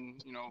service done,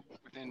 you know,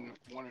 within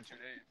 1 or 2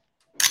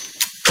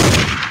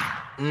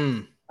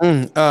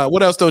 days.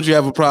 What else don't you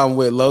have a problem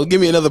with, Low? Give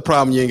me another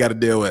problem you ain't got to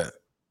deal with.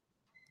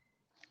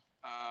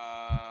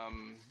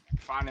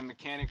 Finding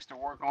mechanics to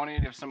work on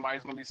it if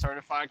somebody's going to be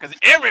certified, because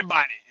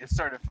everybody is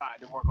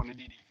certified to work on the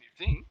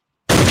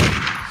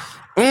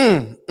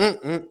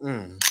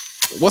DD15.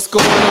 What's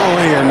going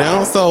on here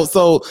now?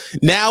 So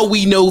now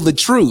we know the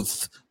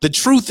truth. The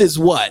truth is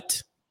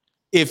what?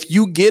 If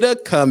you get a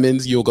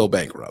Cummins, you'll go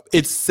bankrupt.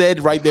 It's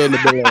said right there in the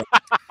bill.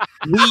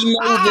 We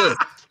know this.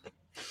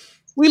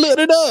 We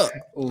looked it up.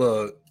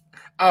 Look,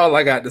 All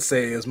I got to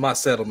say is my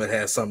settlement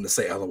has something to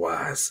say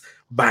otherwise.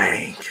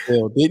 Bang.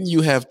 Well, didn't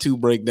you have 2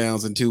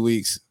 breakdowns in 2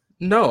 weeks?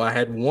 No, I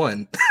had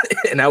one,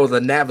 and that was a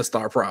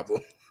Navistar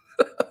problem.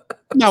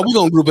 No, we're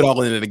gonna group it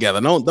all in it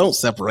together. Don't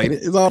separate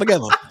it. It's all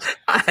together.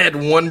 I had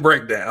one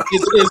breakdown.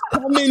 Is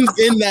Cummins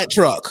in that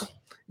truck?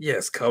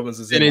 Yes, Cummins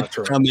is And in my it's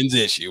truck. Cummins'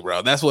 issue,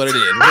 bro. That's what it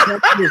is.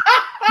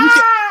 You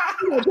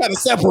can't try to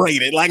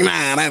separate it. Like, no,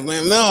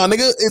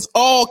 nigga, it's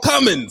all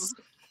Cummins.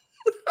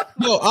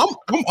 No,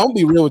 I'm gonna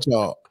be real with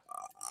y'all.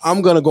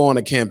 I'm gonna go on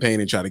a campaign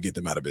and try to get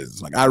them out of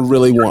business. Like, I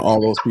really want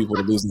all those people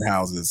to lose their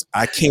houses.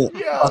 I can't.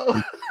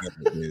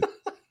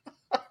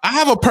 I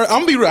have a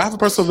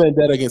personal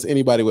vendetta against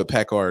anybody with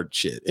Packard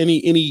shit.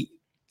 Any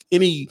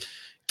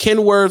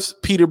Kenworths,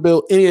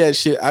 Peterbilt, any of that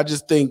shit. I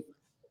just think.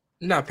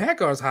 No,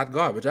 Packard's hot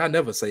garbage. I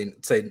never say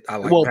I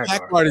like Well,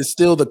 Packard. Packard is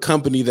still the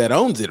company that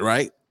owns it,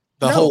 right?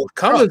 The whole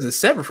Cummins is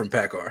separate from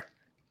Packard.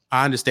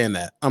 I understand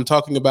that. I'm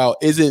talking about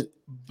isn't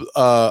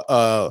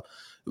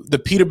the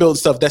Peterbilt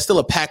stuff that's still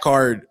a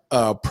Packard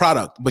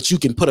product, but you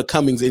can put a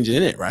Cummins engine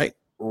in it, right?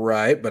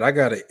 Right, but I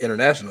got an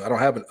international. I don't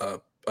have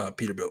a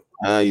Peterbilt.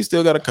 You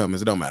still got a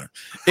Cummins. It don't matter.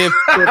 If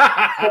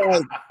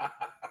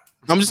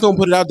I'm just gonna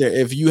put it out there.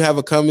 If you have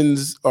a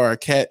Cummins or a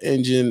Cat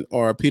engine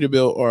or a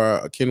Peterbilt or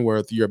a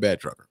Kenworth, you're a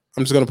bad trucker.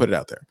 I'm just gonna put it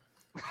out there.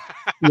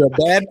 You're a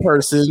bad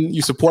person.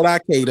 You support Al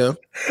Qaeda.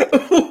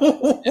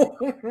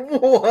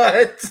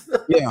 What?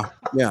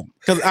 Yeah.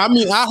 Because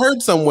I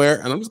heard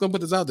somewhere, and I'm just gonna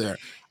put this out there.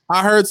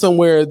 I heard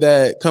somewhere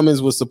that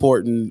Cummins was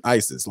supporting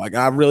ISIS. Like,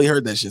 I really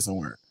heard that shit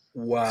somewhere.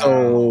 Wow.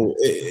 So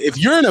if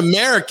you're an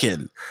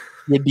American,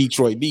 you're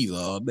Detroit D's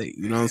all day.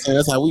 You know what I'm saying?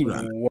 That's how we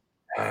run.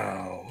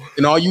 Wow.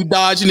 And all you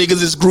Dodge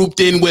niggas is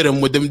grouped in with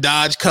them, with them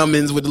Dodge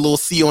Cummins with the little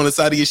C on the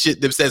side of your shit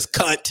that says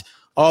cunt.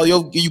 All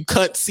you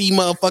cunt C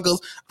motherfuckers.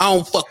 I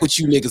don't fuck with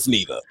you niggas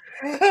neither.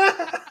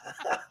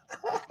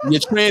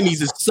 Your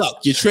trannies is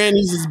suck. Your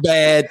trannies is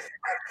bad.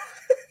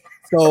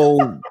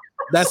 So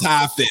that's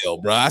how I feel,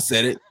 bro. I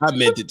said it. I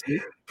meant it too.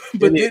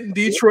 But didn't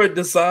Detroit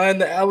design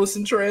the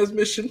Allison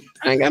transmission?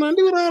 I ain't got nothing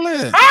to do with all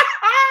that.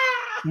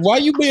 Why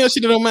you being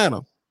shit that don't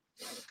matter?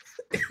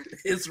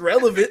 It's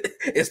relevant.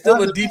 It's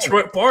still a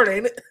Detroit part,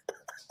 ain't it?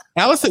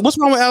 Allison, what's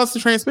wrong with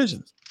Allison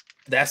transmissions?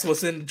 That's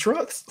what's in the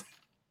trucks.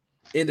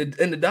 In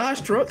the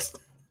Dodge trucks.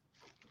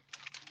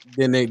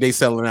 Then they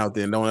selling out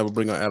there and don't ever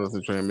bring on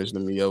Allison transmission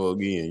to me ever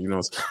again. You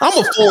know, I'm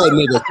a Ford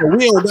nigga, so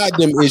we don't got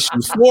them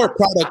issues. Ford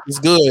product is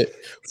good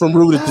from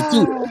rooted to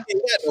tutor. We ain't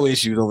got no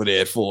issues over there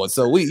at Ford.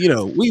 So we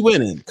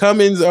winning.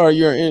 Cummins are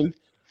you're in.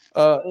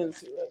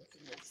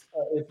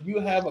 If you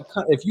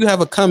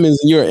have a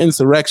Cummins and you're an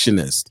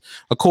insurrectionist,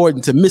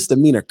 according to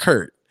Misdemeanor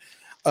Kurt.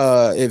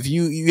 If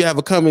you have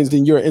a Cummins,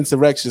 then you're an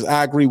insurrectionist.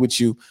 I agree with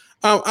you.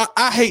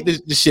 I hate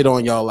the shit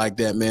on y'all like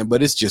that, man,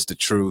 but it's just the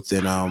truth.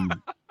 And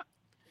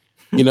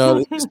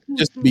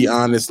just to be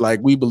honest,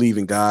 like, we believe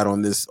in God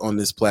on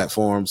this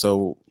platform,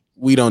 so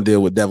we don't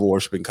deal with devil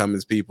worshiping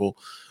Cummins people.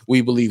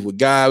 We believe with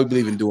God. We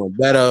believe in doing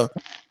better,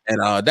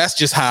 and that's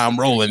just how I'm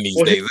rolling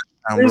these days.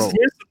 Here's some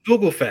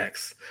Google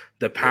facts.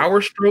 The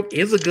Power Stroke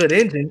is a good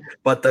engine,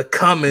 but the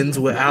Cummins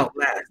will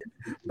outlast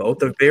it.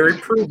 Both are very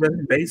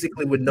proven,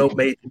 basically with no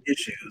major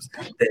issues.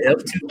 The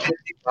F-250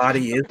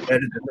 body is better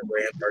than the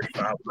Ram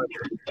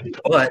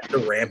 3500, but the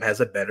Ram has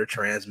a better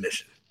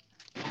transmission.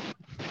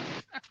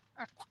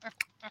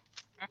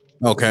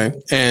 Okay,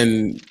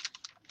 and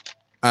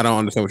I don't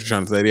understand what you're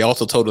trying to say. They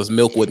also told us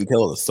milk wouldn't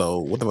kill us, so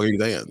what the fuck are you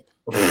saying?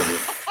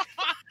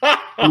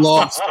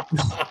 Lost.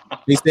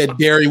 They said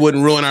dairy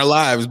wouldn't ruin our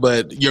lives,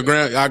 but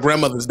our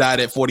grandmothers died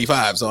at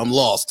 45, so I'm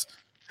lost.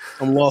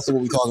 I'm lost in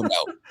what we're talking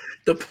about.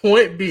 The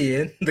point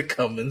being, the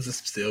Cummins is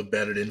still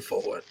better than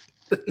Ford.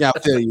 Yeah,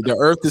 I'll tell you, the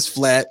earth is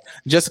flat.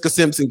 Jessica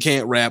Simpson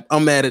can't rap.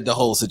 I'm mad at the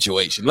whole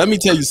situation. Let me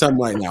tell you something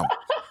right now.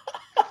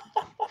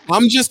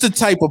 I'm just the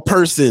type of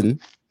person.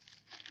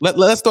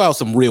 Let's throw out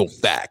some real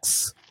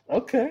facts.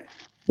 Okay.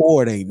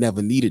 Ford ain't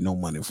never needed no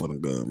money for the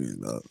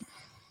government.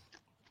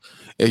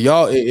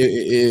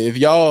 If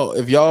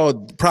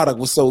y'all product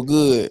was so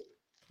good,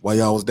 why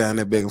y'all was down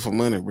there begging for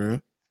money,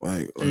 bro?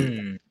 Like,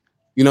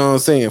 you know what I'm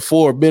saying?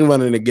 Ford been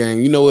running the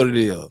game. You know what it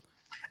is.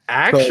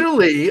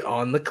 Actually,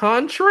 on the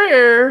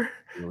contrary,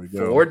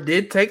 Ford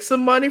did take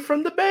some money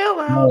from the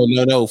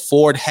bailout. No.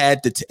 Ford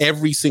had to.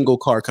 Every single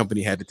car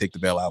company had to take the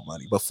bailout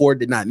money, but Ford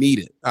did not need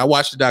it. I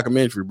watched the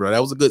documentary, bro. That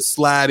was a good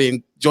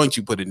slide-in joint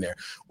you put in there.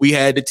 We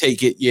had to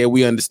take it. Yeah,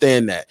 we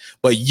understand that.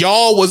 But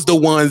y'all was the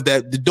ones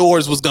that the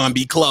doors was gonna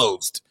be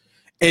closed.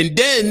 And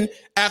then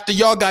after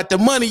y'all got the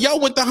money, y'all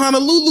went to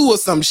Honolulu or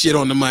some shit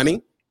on the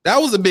money. That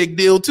was a big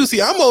deal too.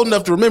 See, I'm old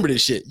enough to remember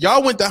this shit.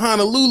 Y'all went to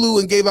Honolulu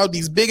and gave out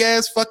these big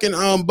ass fucking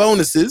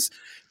bonuses.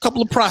 A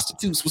couple of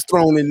prostitutes was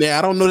thrown in there.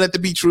 I don't know that to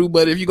be true,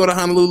 but if you go to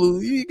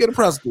Honolulu, you get a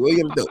prostitute. What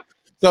you gonna do?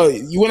 So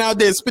you went out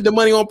there and spent the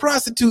money on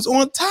prostitutes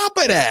on top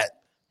of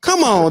that.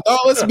 Come on, dog.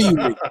 Let's be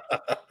real.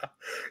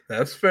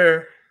 That's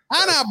fair.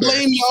 I not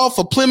blame y'all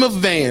for Plymouth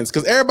vans,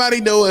 because everybody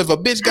know if a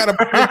bitch got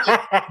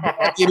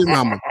a get his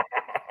mama.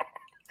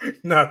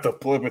 Not the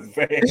Plymouth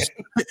van.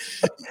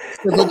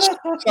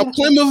 A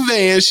Plymouth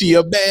van, she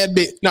a bad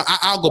bitch. No,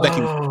 I'll go back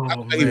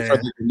even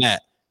further than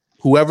that.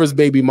 Whoever's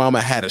baby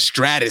mama had a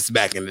Stratus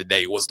back in the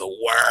day was the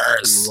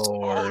worst.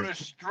 Lord. Oh, the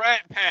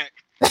Strat Pack.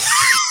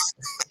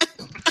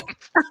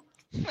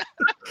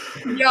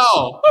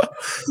 Yo.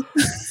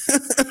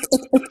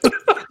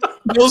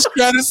 Those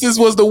Stratuses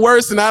was the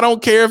worst, and I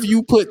don't care if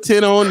you put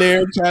 10 on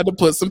there and tried to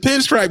put some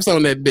pinstripes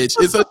on that bitch.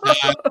 It's a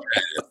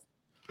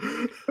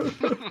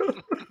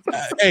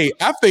hey,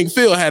 I think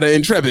Phil had an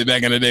Intrepid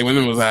back in the day when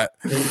it was hot.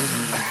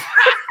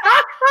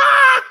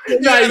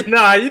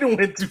 Nah, you done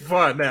went too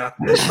far now.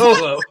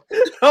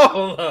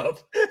 Hold up.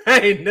 I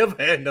ain't never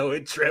had no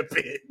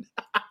Intrepid.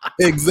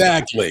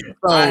 Exactly.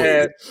 I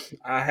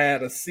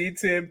had a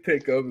C10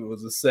 pickup. It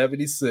was a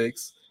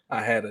 76.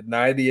 I had a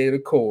 98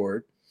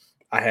 Accord.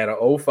 I had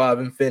an 05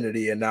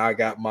 Infinity, and now I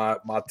got my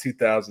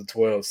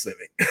 2012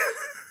 Civic.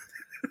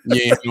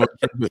 Yeah.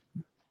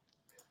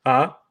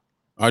 Huh?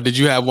 Or did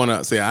you have one?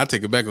 I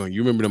take it back on.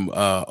 You remember them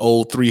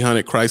old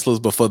 300 Chryslers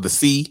before the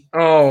C?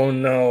 Oh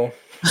no.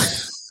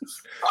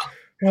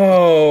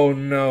 Oh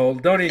no!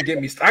 Don't even get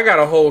me. I got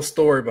a whole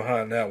story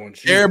behind that one.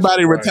 Jesus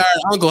Everybody Christ.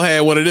 retired uncle had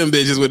one of them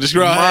bitches with the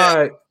straw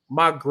hat.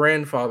 My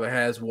grandfather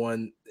has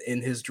one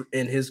in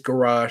his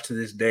garage to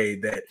this day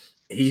that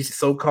he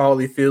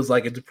so-called he feels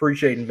like it's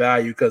depreciating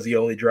value because he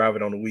only drive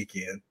it on the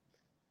weekend.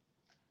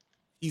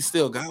 He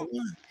still got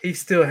one. He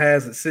still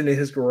has it sitting in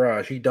his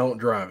garage. He don't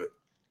drive it.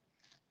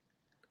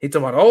 He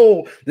talking about,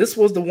 oh, this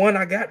was the one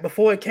I got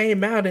before it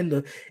came out, and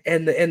the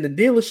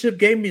dealership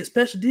gave me a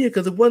special deal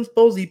because it wasn't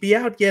supposed to be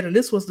out yet, and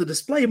this was the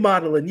display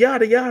model, and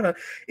yada yada.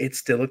 It's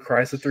still a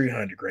Chrysler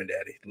 300,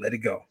 Granddaddy. Let it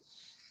go.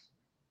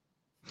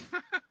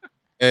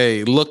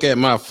 Hey, look at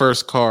my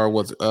first car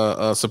was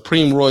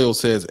Supreme Royal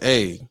says,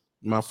 hey,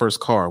 my first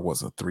car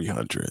was a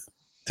 300.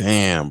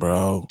 Damn,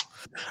 bro.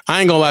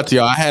 I ain't gonna lie to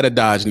y'all. I had a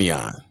Dodge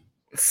Neon.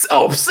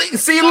 Oh,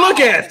 see, look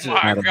at you.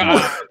 My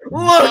God.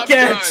 Look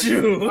at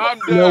you.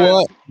 You know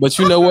what? But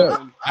you know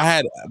what?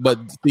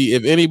 See,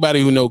 if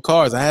anybody who know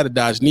cars, I had a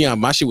Dodge Neon.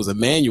 My shit was a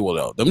manual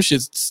though. Them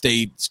shits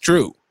stayed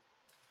true.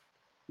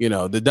 You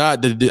know,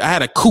 I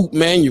had a coupe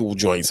manual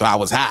joint, so I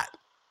was hot.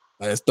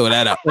 Let's throw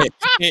that up. And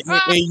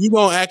you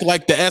gonna act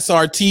like the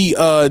SRT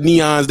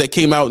Neons that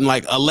came out in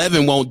like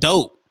 11 won't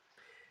dope.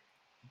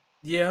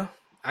 Yeah,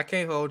 I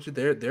can't hold you.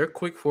 They're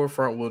quick for a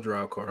front wheel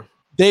drive car.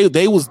 They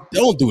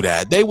don't do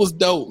that. They was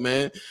dope,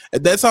 man.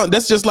 That's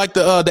just like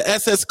the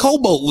SS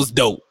Cobalt was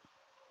dope.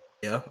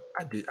 Yeah,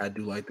 I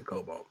do like the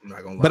Cobalt. I'm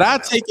not gonna lie. But I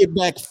take it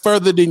back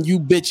further than you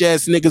bitch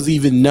ass niggas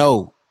even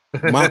know.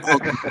 My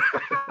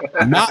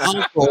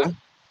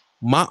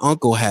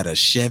uncle had a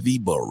Chevy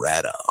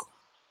Beretta.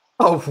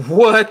 Oh,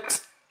 what?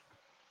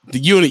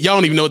 Y'all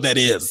don't even know what that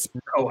is.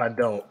 No, I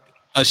don't.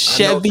 A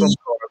Chevy.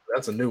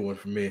 That's a new one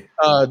for me.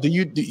 Do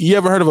you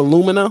ever heard of a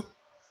Lumina?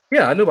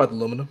 Yeah, I knew about the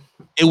Lumina.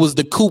 It was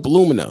the coupe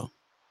Lumina.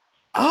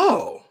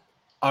 Oh,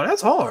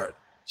 that's hard.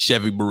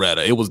 Chevy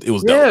Beretta. It was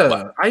yeah,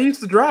 dope. I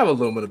used to drive a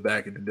Lumina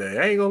back in the day.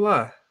 I ain't gonna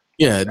lie.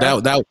 Yeah,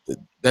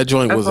 that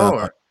joint was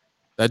hard.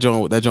 That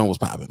joint was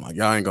popping. Like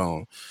y'all ain't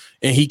going.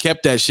 And he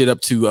kept that shit up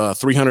to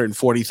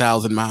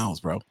 340,000 miles,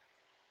 bro.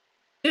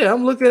 Yeah,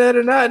 I'm looking at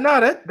it now. No,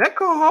 that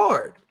car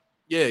hard.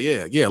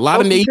 Yeah. A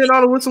lot of Navy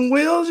on it with some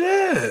wheels.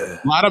 Yeah.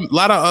 A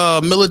lot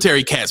of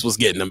military cats was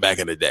getting them back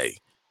in the day.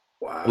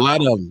 Wow. A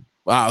lot of them.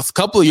 Wow, a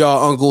couple of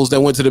y'all uncles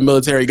that went to the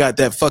military got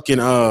that fucking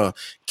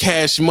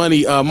cash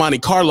money Monte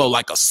Carlo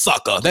like a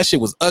sucker. That shit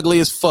was ugly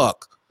as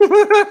fuck. You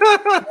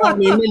don't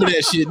even remember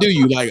that shit, do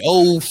you? Like,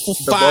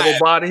 the bubble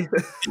body.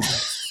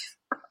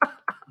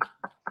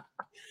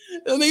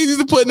 They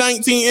used to put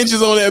 19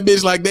 inches on that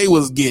bitch like they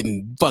was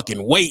getting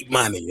fucking weight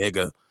money,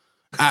 nigga.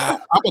 I'm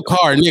a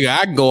car nigga.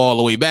 I can go all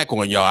the way back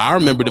on y'all. I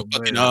remember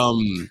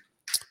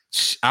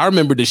I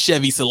remember the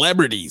Chevy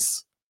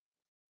Celebrities.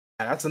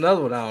 That's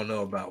another one I don't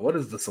know about. What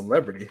is the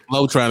Celebrity?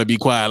 Low trying to be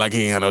quiet like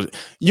he ain't know.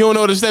 You don't know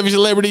what the Chevy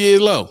Celebrity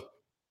is, Low?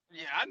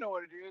 Yeah, I know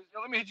what it is.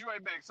 Let me hit you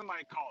right back.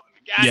 Somebody calling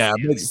me. Yeah,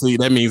 see,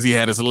 that means he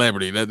had a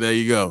celebrity. There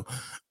you go.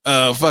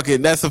 Fuck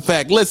it, that's a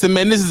fact. Listen,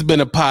 man, this has been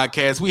a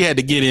podcast. We had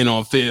to get in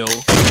on Phil.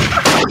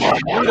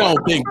 We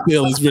don't think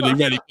Phil is really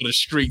ready for the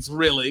streets,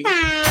 really.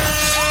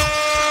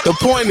 The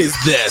point is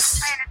this.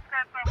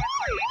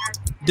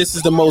 This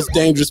is the most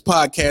dangerous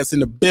podcast in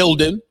the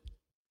building.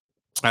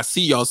 I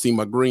see y'all see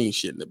my green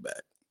shit in the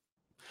back.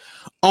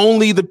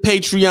 Only the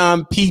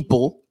Patreon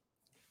people,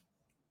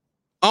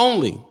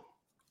 only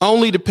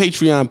the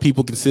Patreon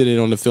people can sit in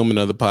on the filming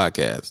of the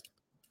podcast.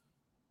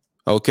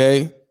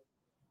 Okay?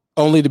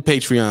 Only the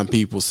Patreon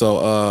people.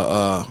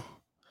 So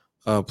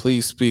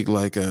please speak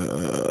like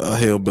a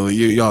hillbilly.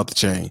 Y'all the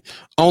chain.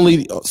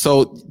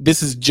 So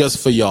this is just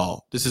for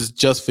y'all.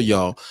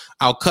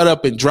 I'll cut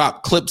up and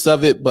drop clips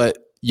of it, but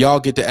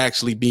y'all get to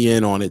actually be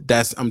in on it.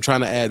 I'm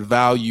trying to add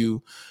value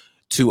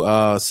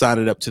to sign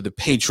it up to the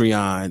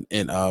Patreon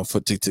and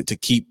to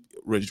keep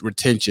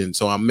retention.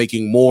 So I'm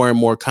making more and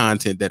more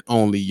content that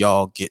only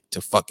y'all get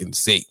to fucking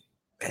see.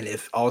 And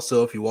if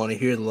you want to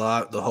hear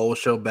the whole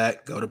show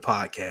back, go to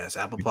podcasts,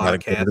 Apple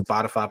Podcasts,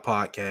 Spotify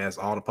Podcasts,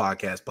 all the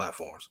podcast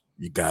platforms.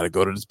 You got to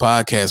go to the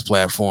podcast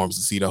platforms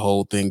to see the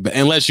whole thing, but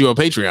unless you're a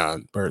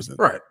Patreon person,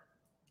 right?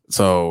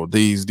 So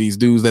these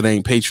dudes that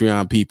ain't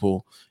Patreon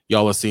people,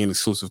 y'all are seeing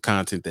exclusive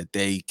content that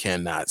they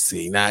cannot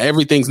see. Now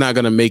everything's not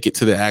going to make it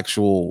to the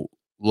actual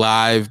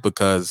live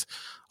because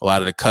a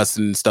lot of the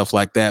cussing and stuff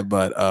like that.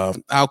 But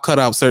I'll cut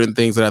out certain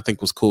things that I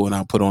think was cool and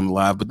I'll put on the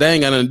live. But that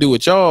ain't got nothing to do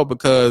with y'all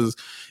because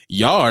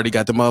y'all already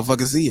got the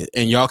motherfucker see it.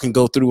 And y'all can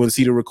go through and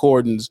see the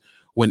recordings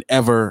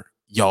whenever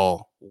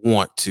y'all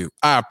want to.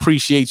 I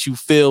appreciate you,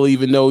 Phil,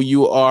 even though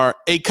you are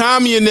a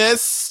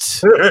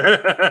communist. Damn.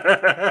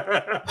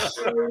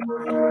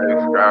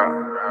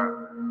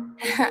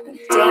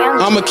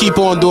 I'm going to keep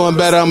on doing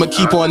better. I'm going to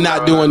keep on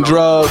not doing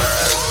drugs.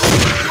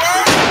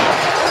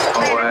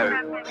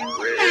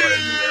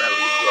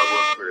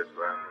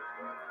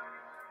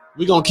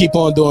 We're going to keep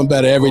on doing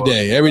better every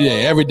day.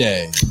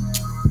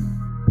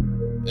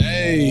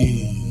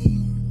 Hey.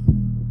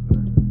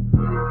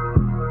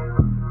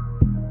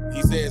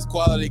 He says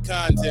quality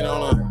content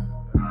on him.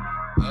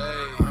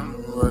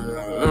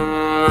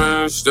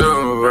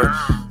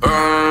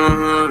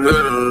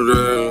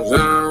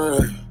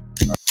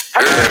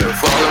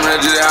 Falling at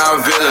just how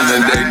I'm feeling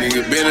today.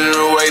 Nigga bending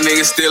away,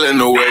 nigga still in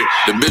the way.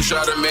 The bitch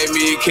tried to make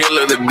me a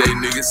killer today.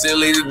 Nigga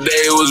silly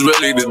today, it was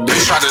really the day.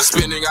 Tried to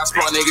spin it, got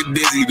spun nigga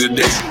dizzy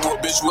today. Shoot a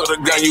bitch with a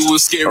gun, you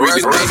was scary.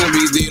 Rest in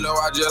peace, D-Lo,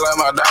 I just like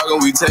my dog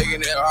and we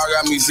taking it hard.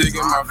 Got me sick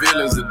in my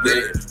feelings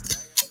today.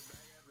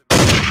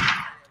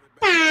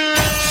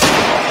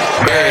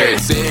 Bad,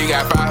 say he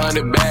got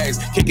 500 bags.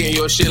 Kicking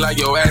your shit like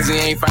your ass, he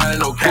ain't finding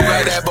no cool.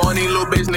 Got that bony little bitch.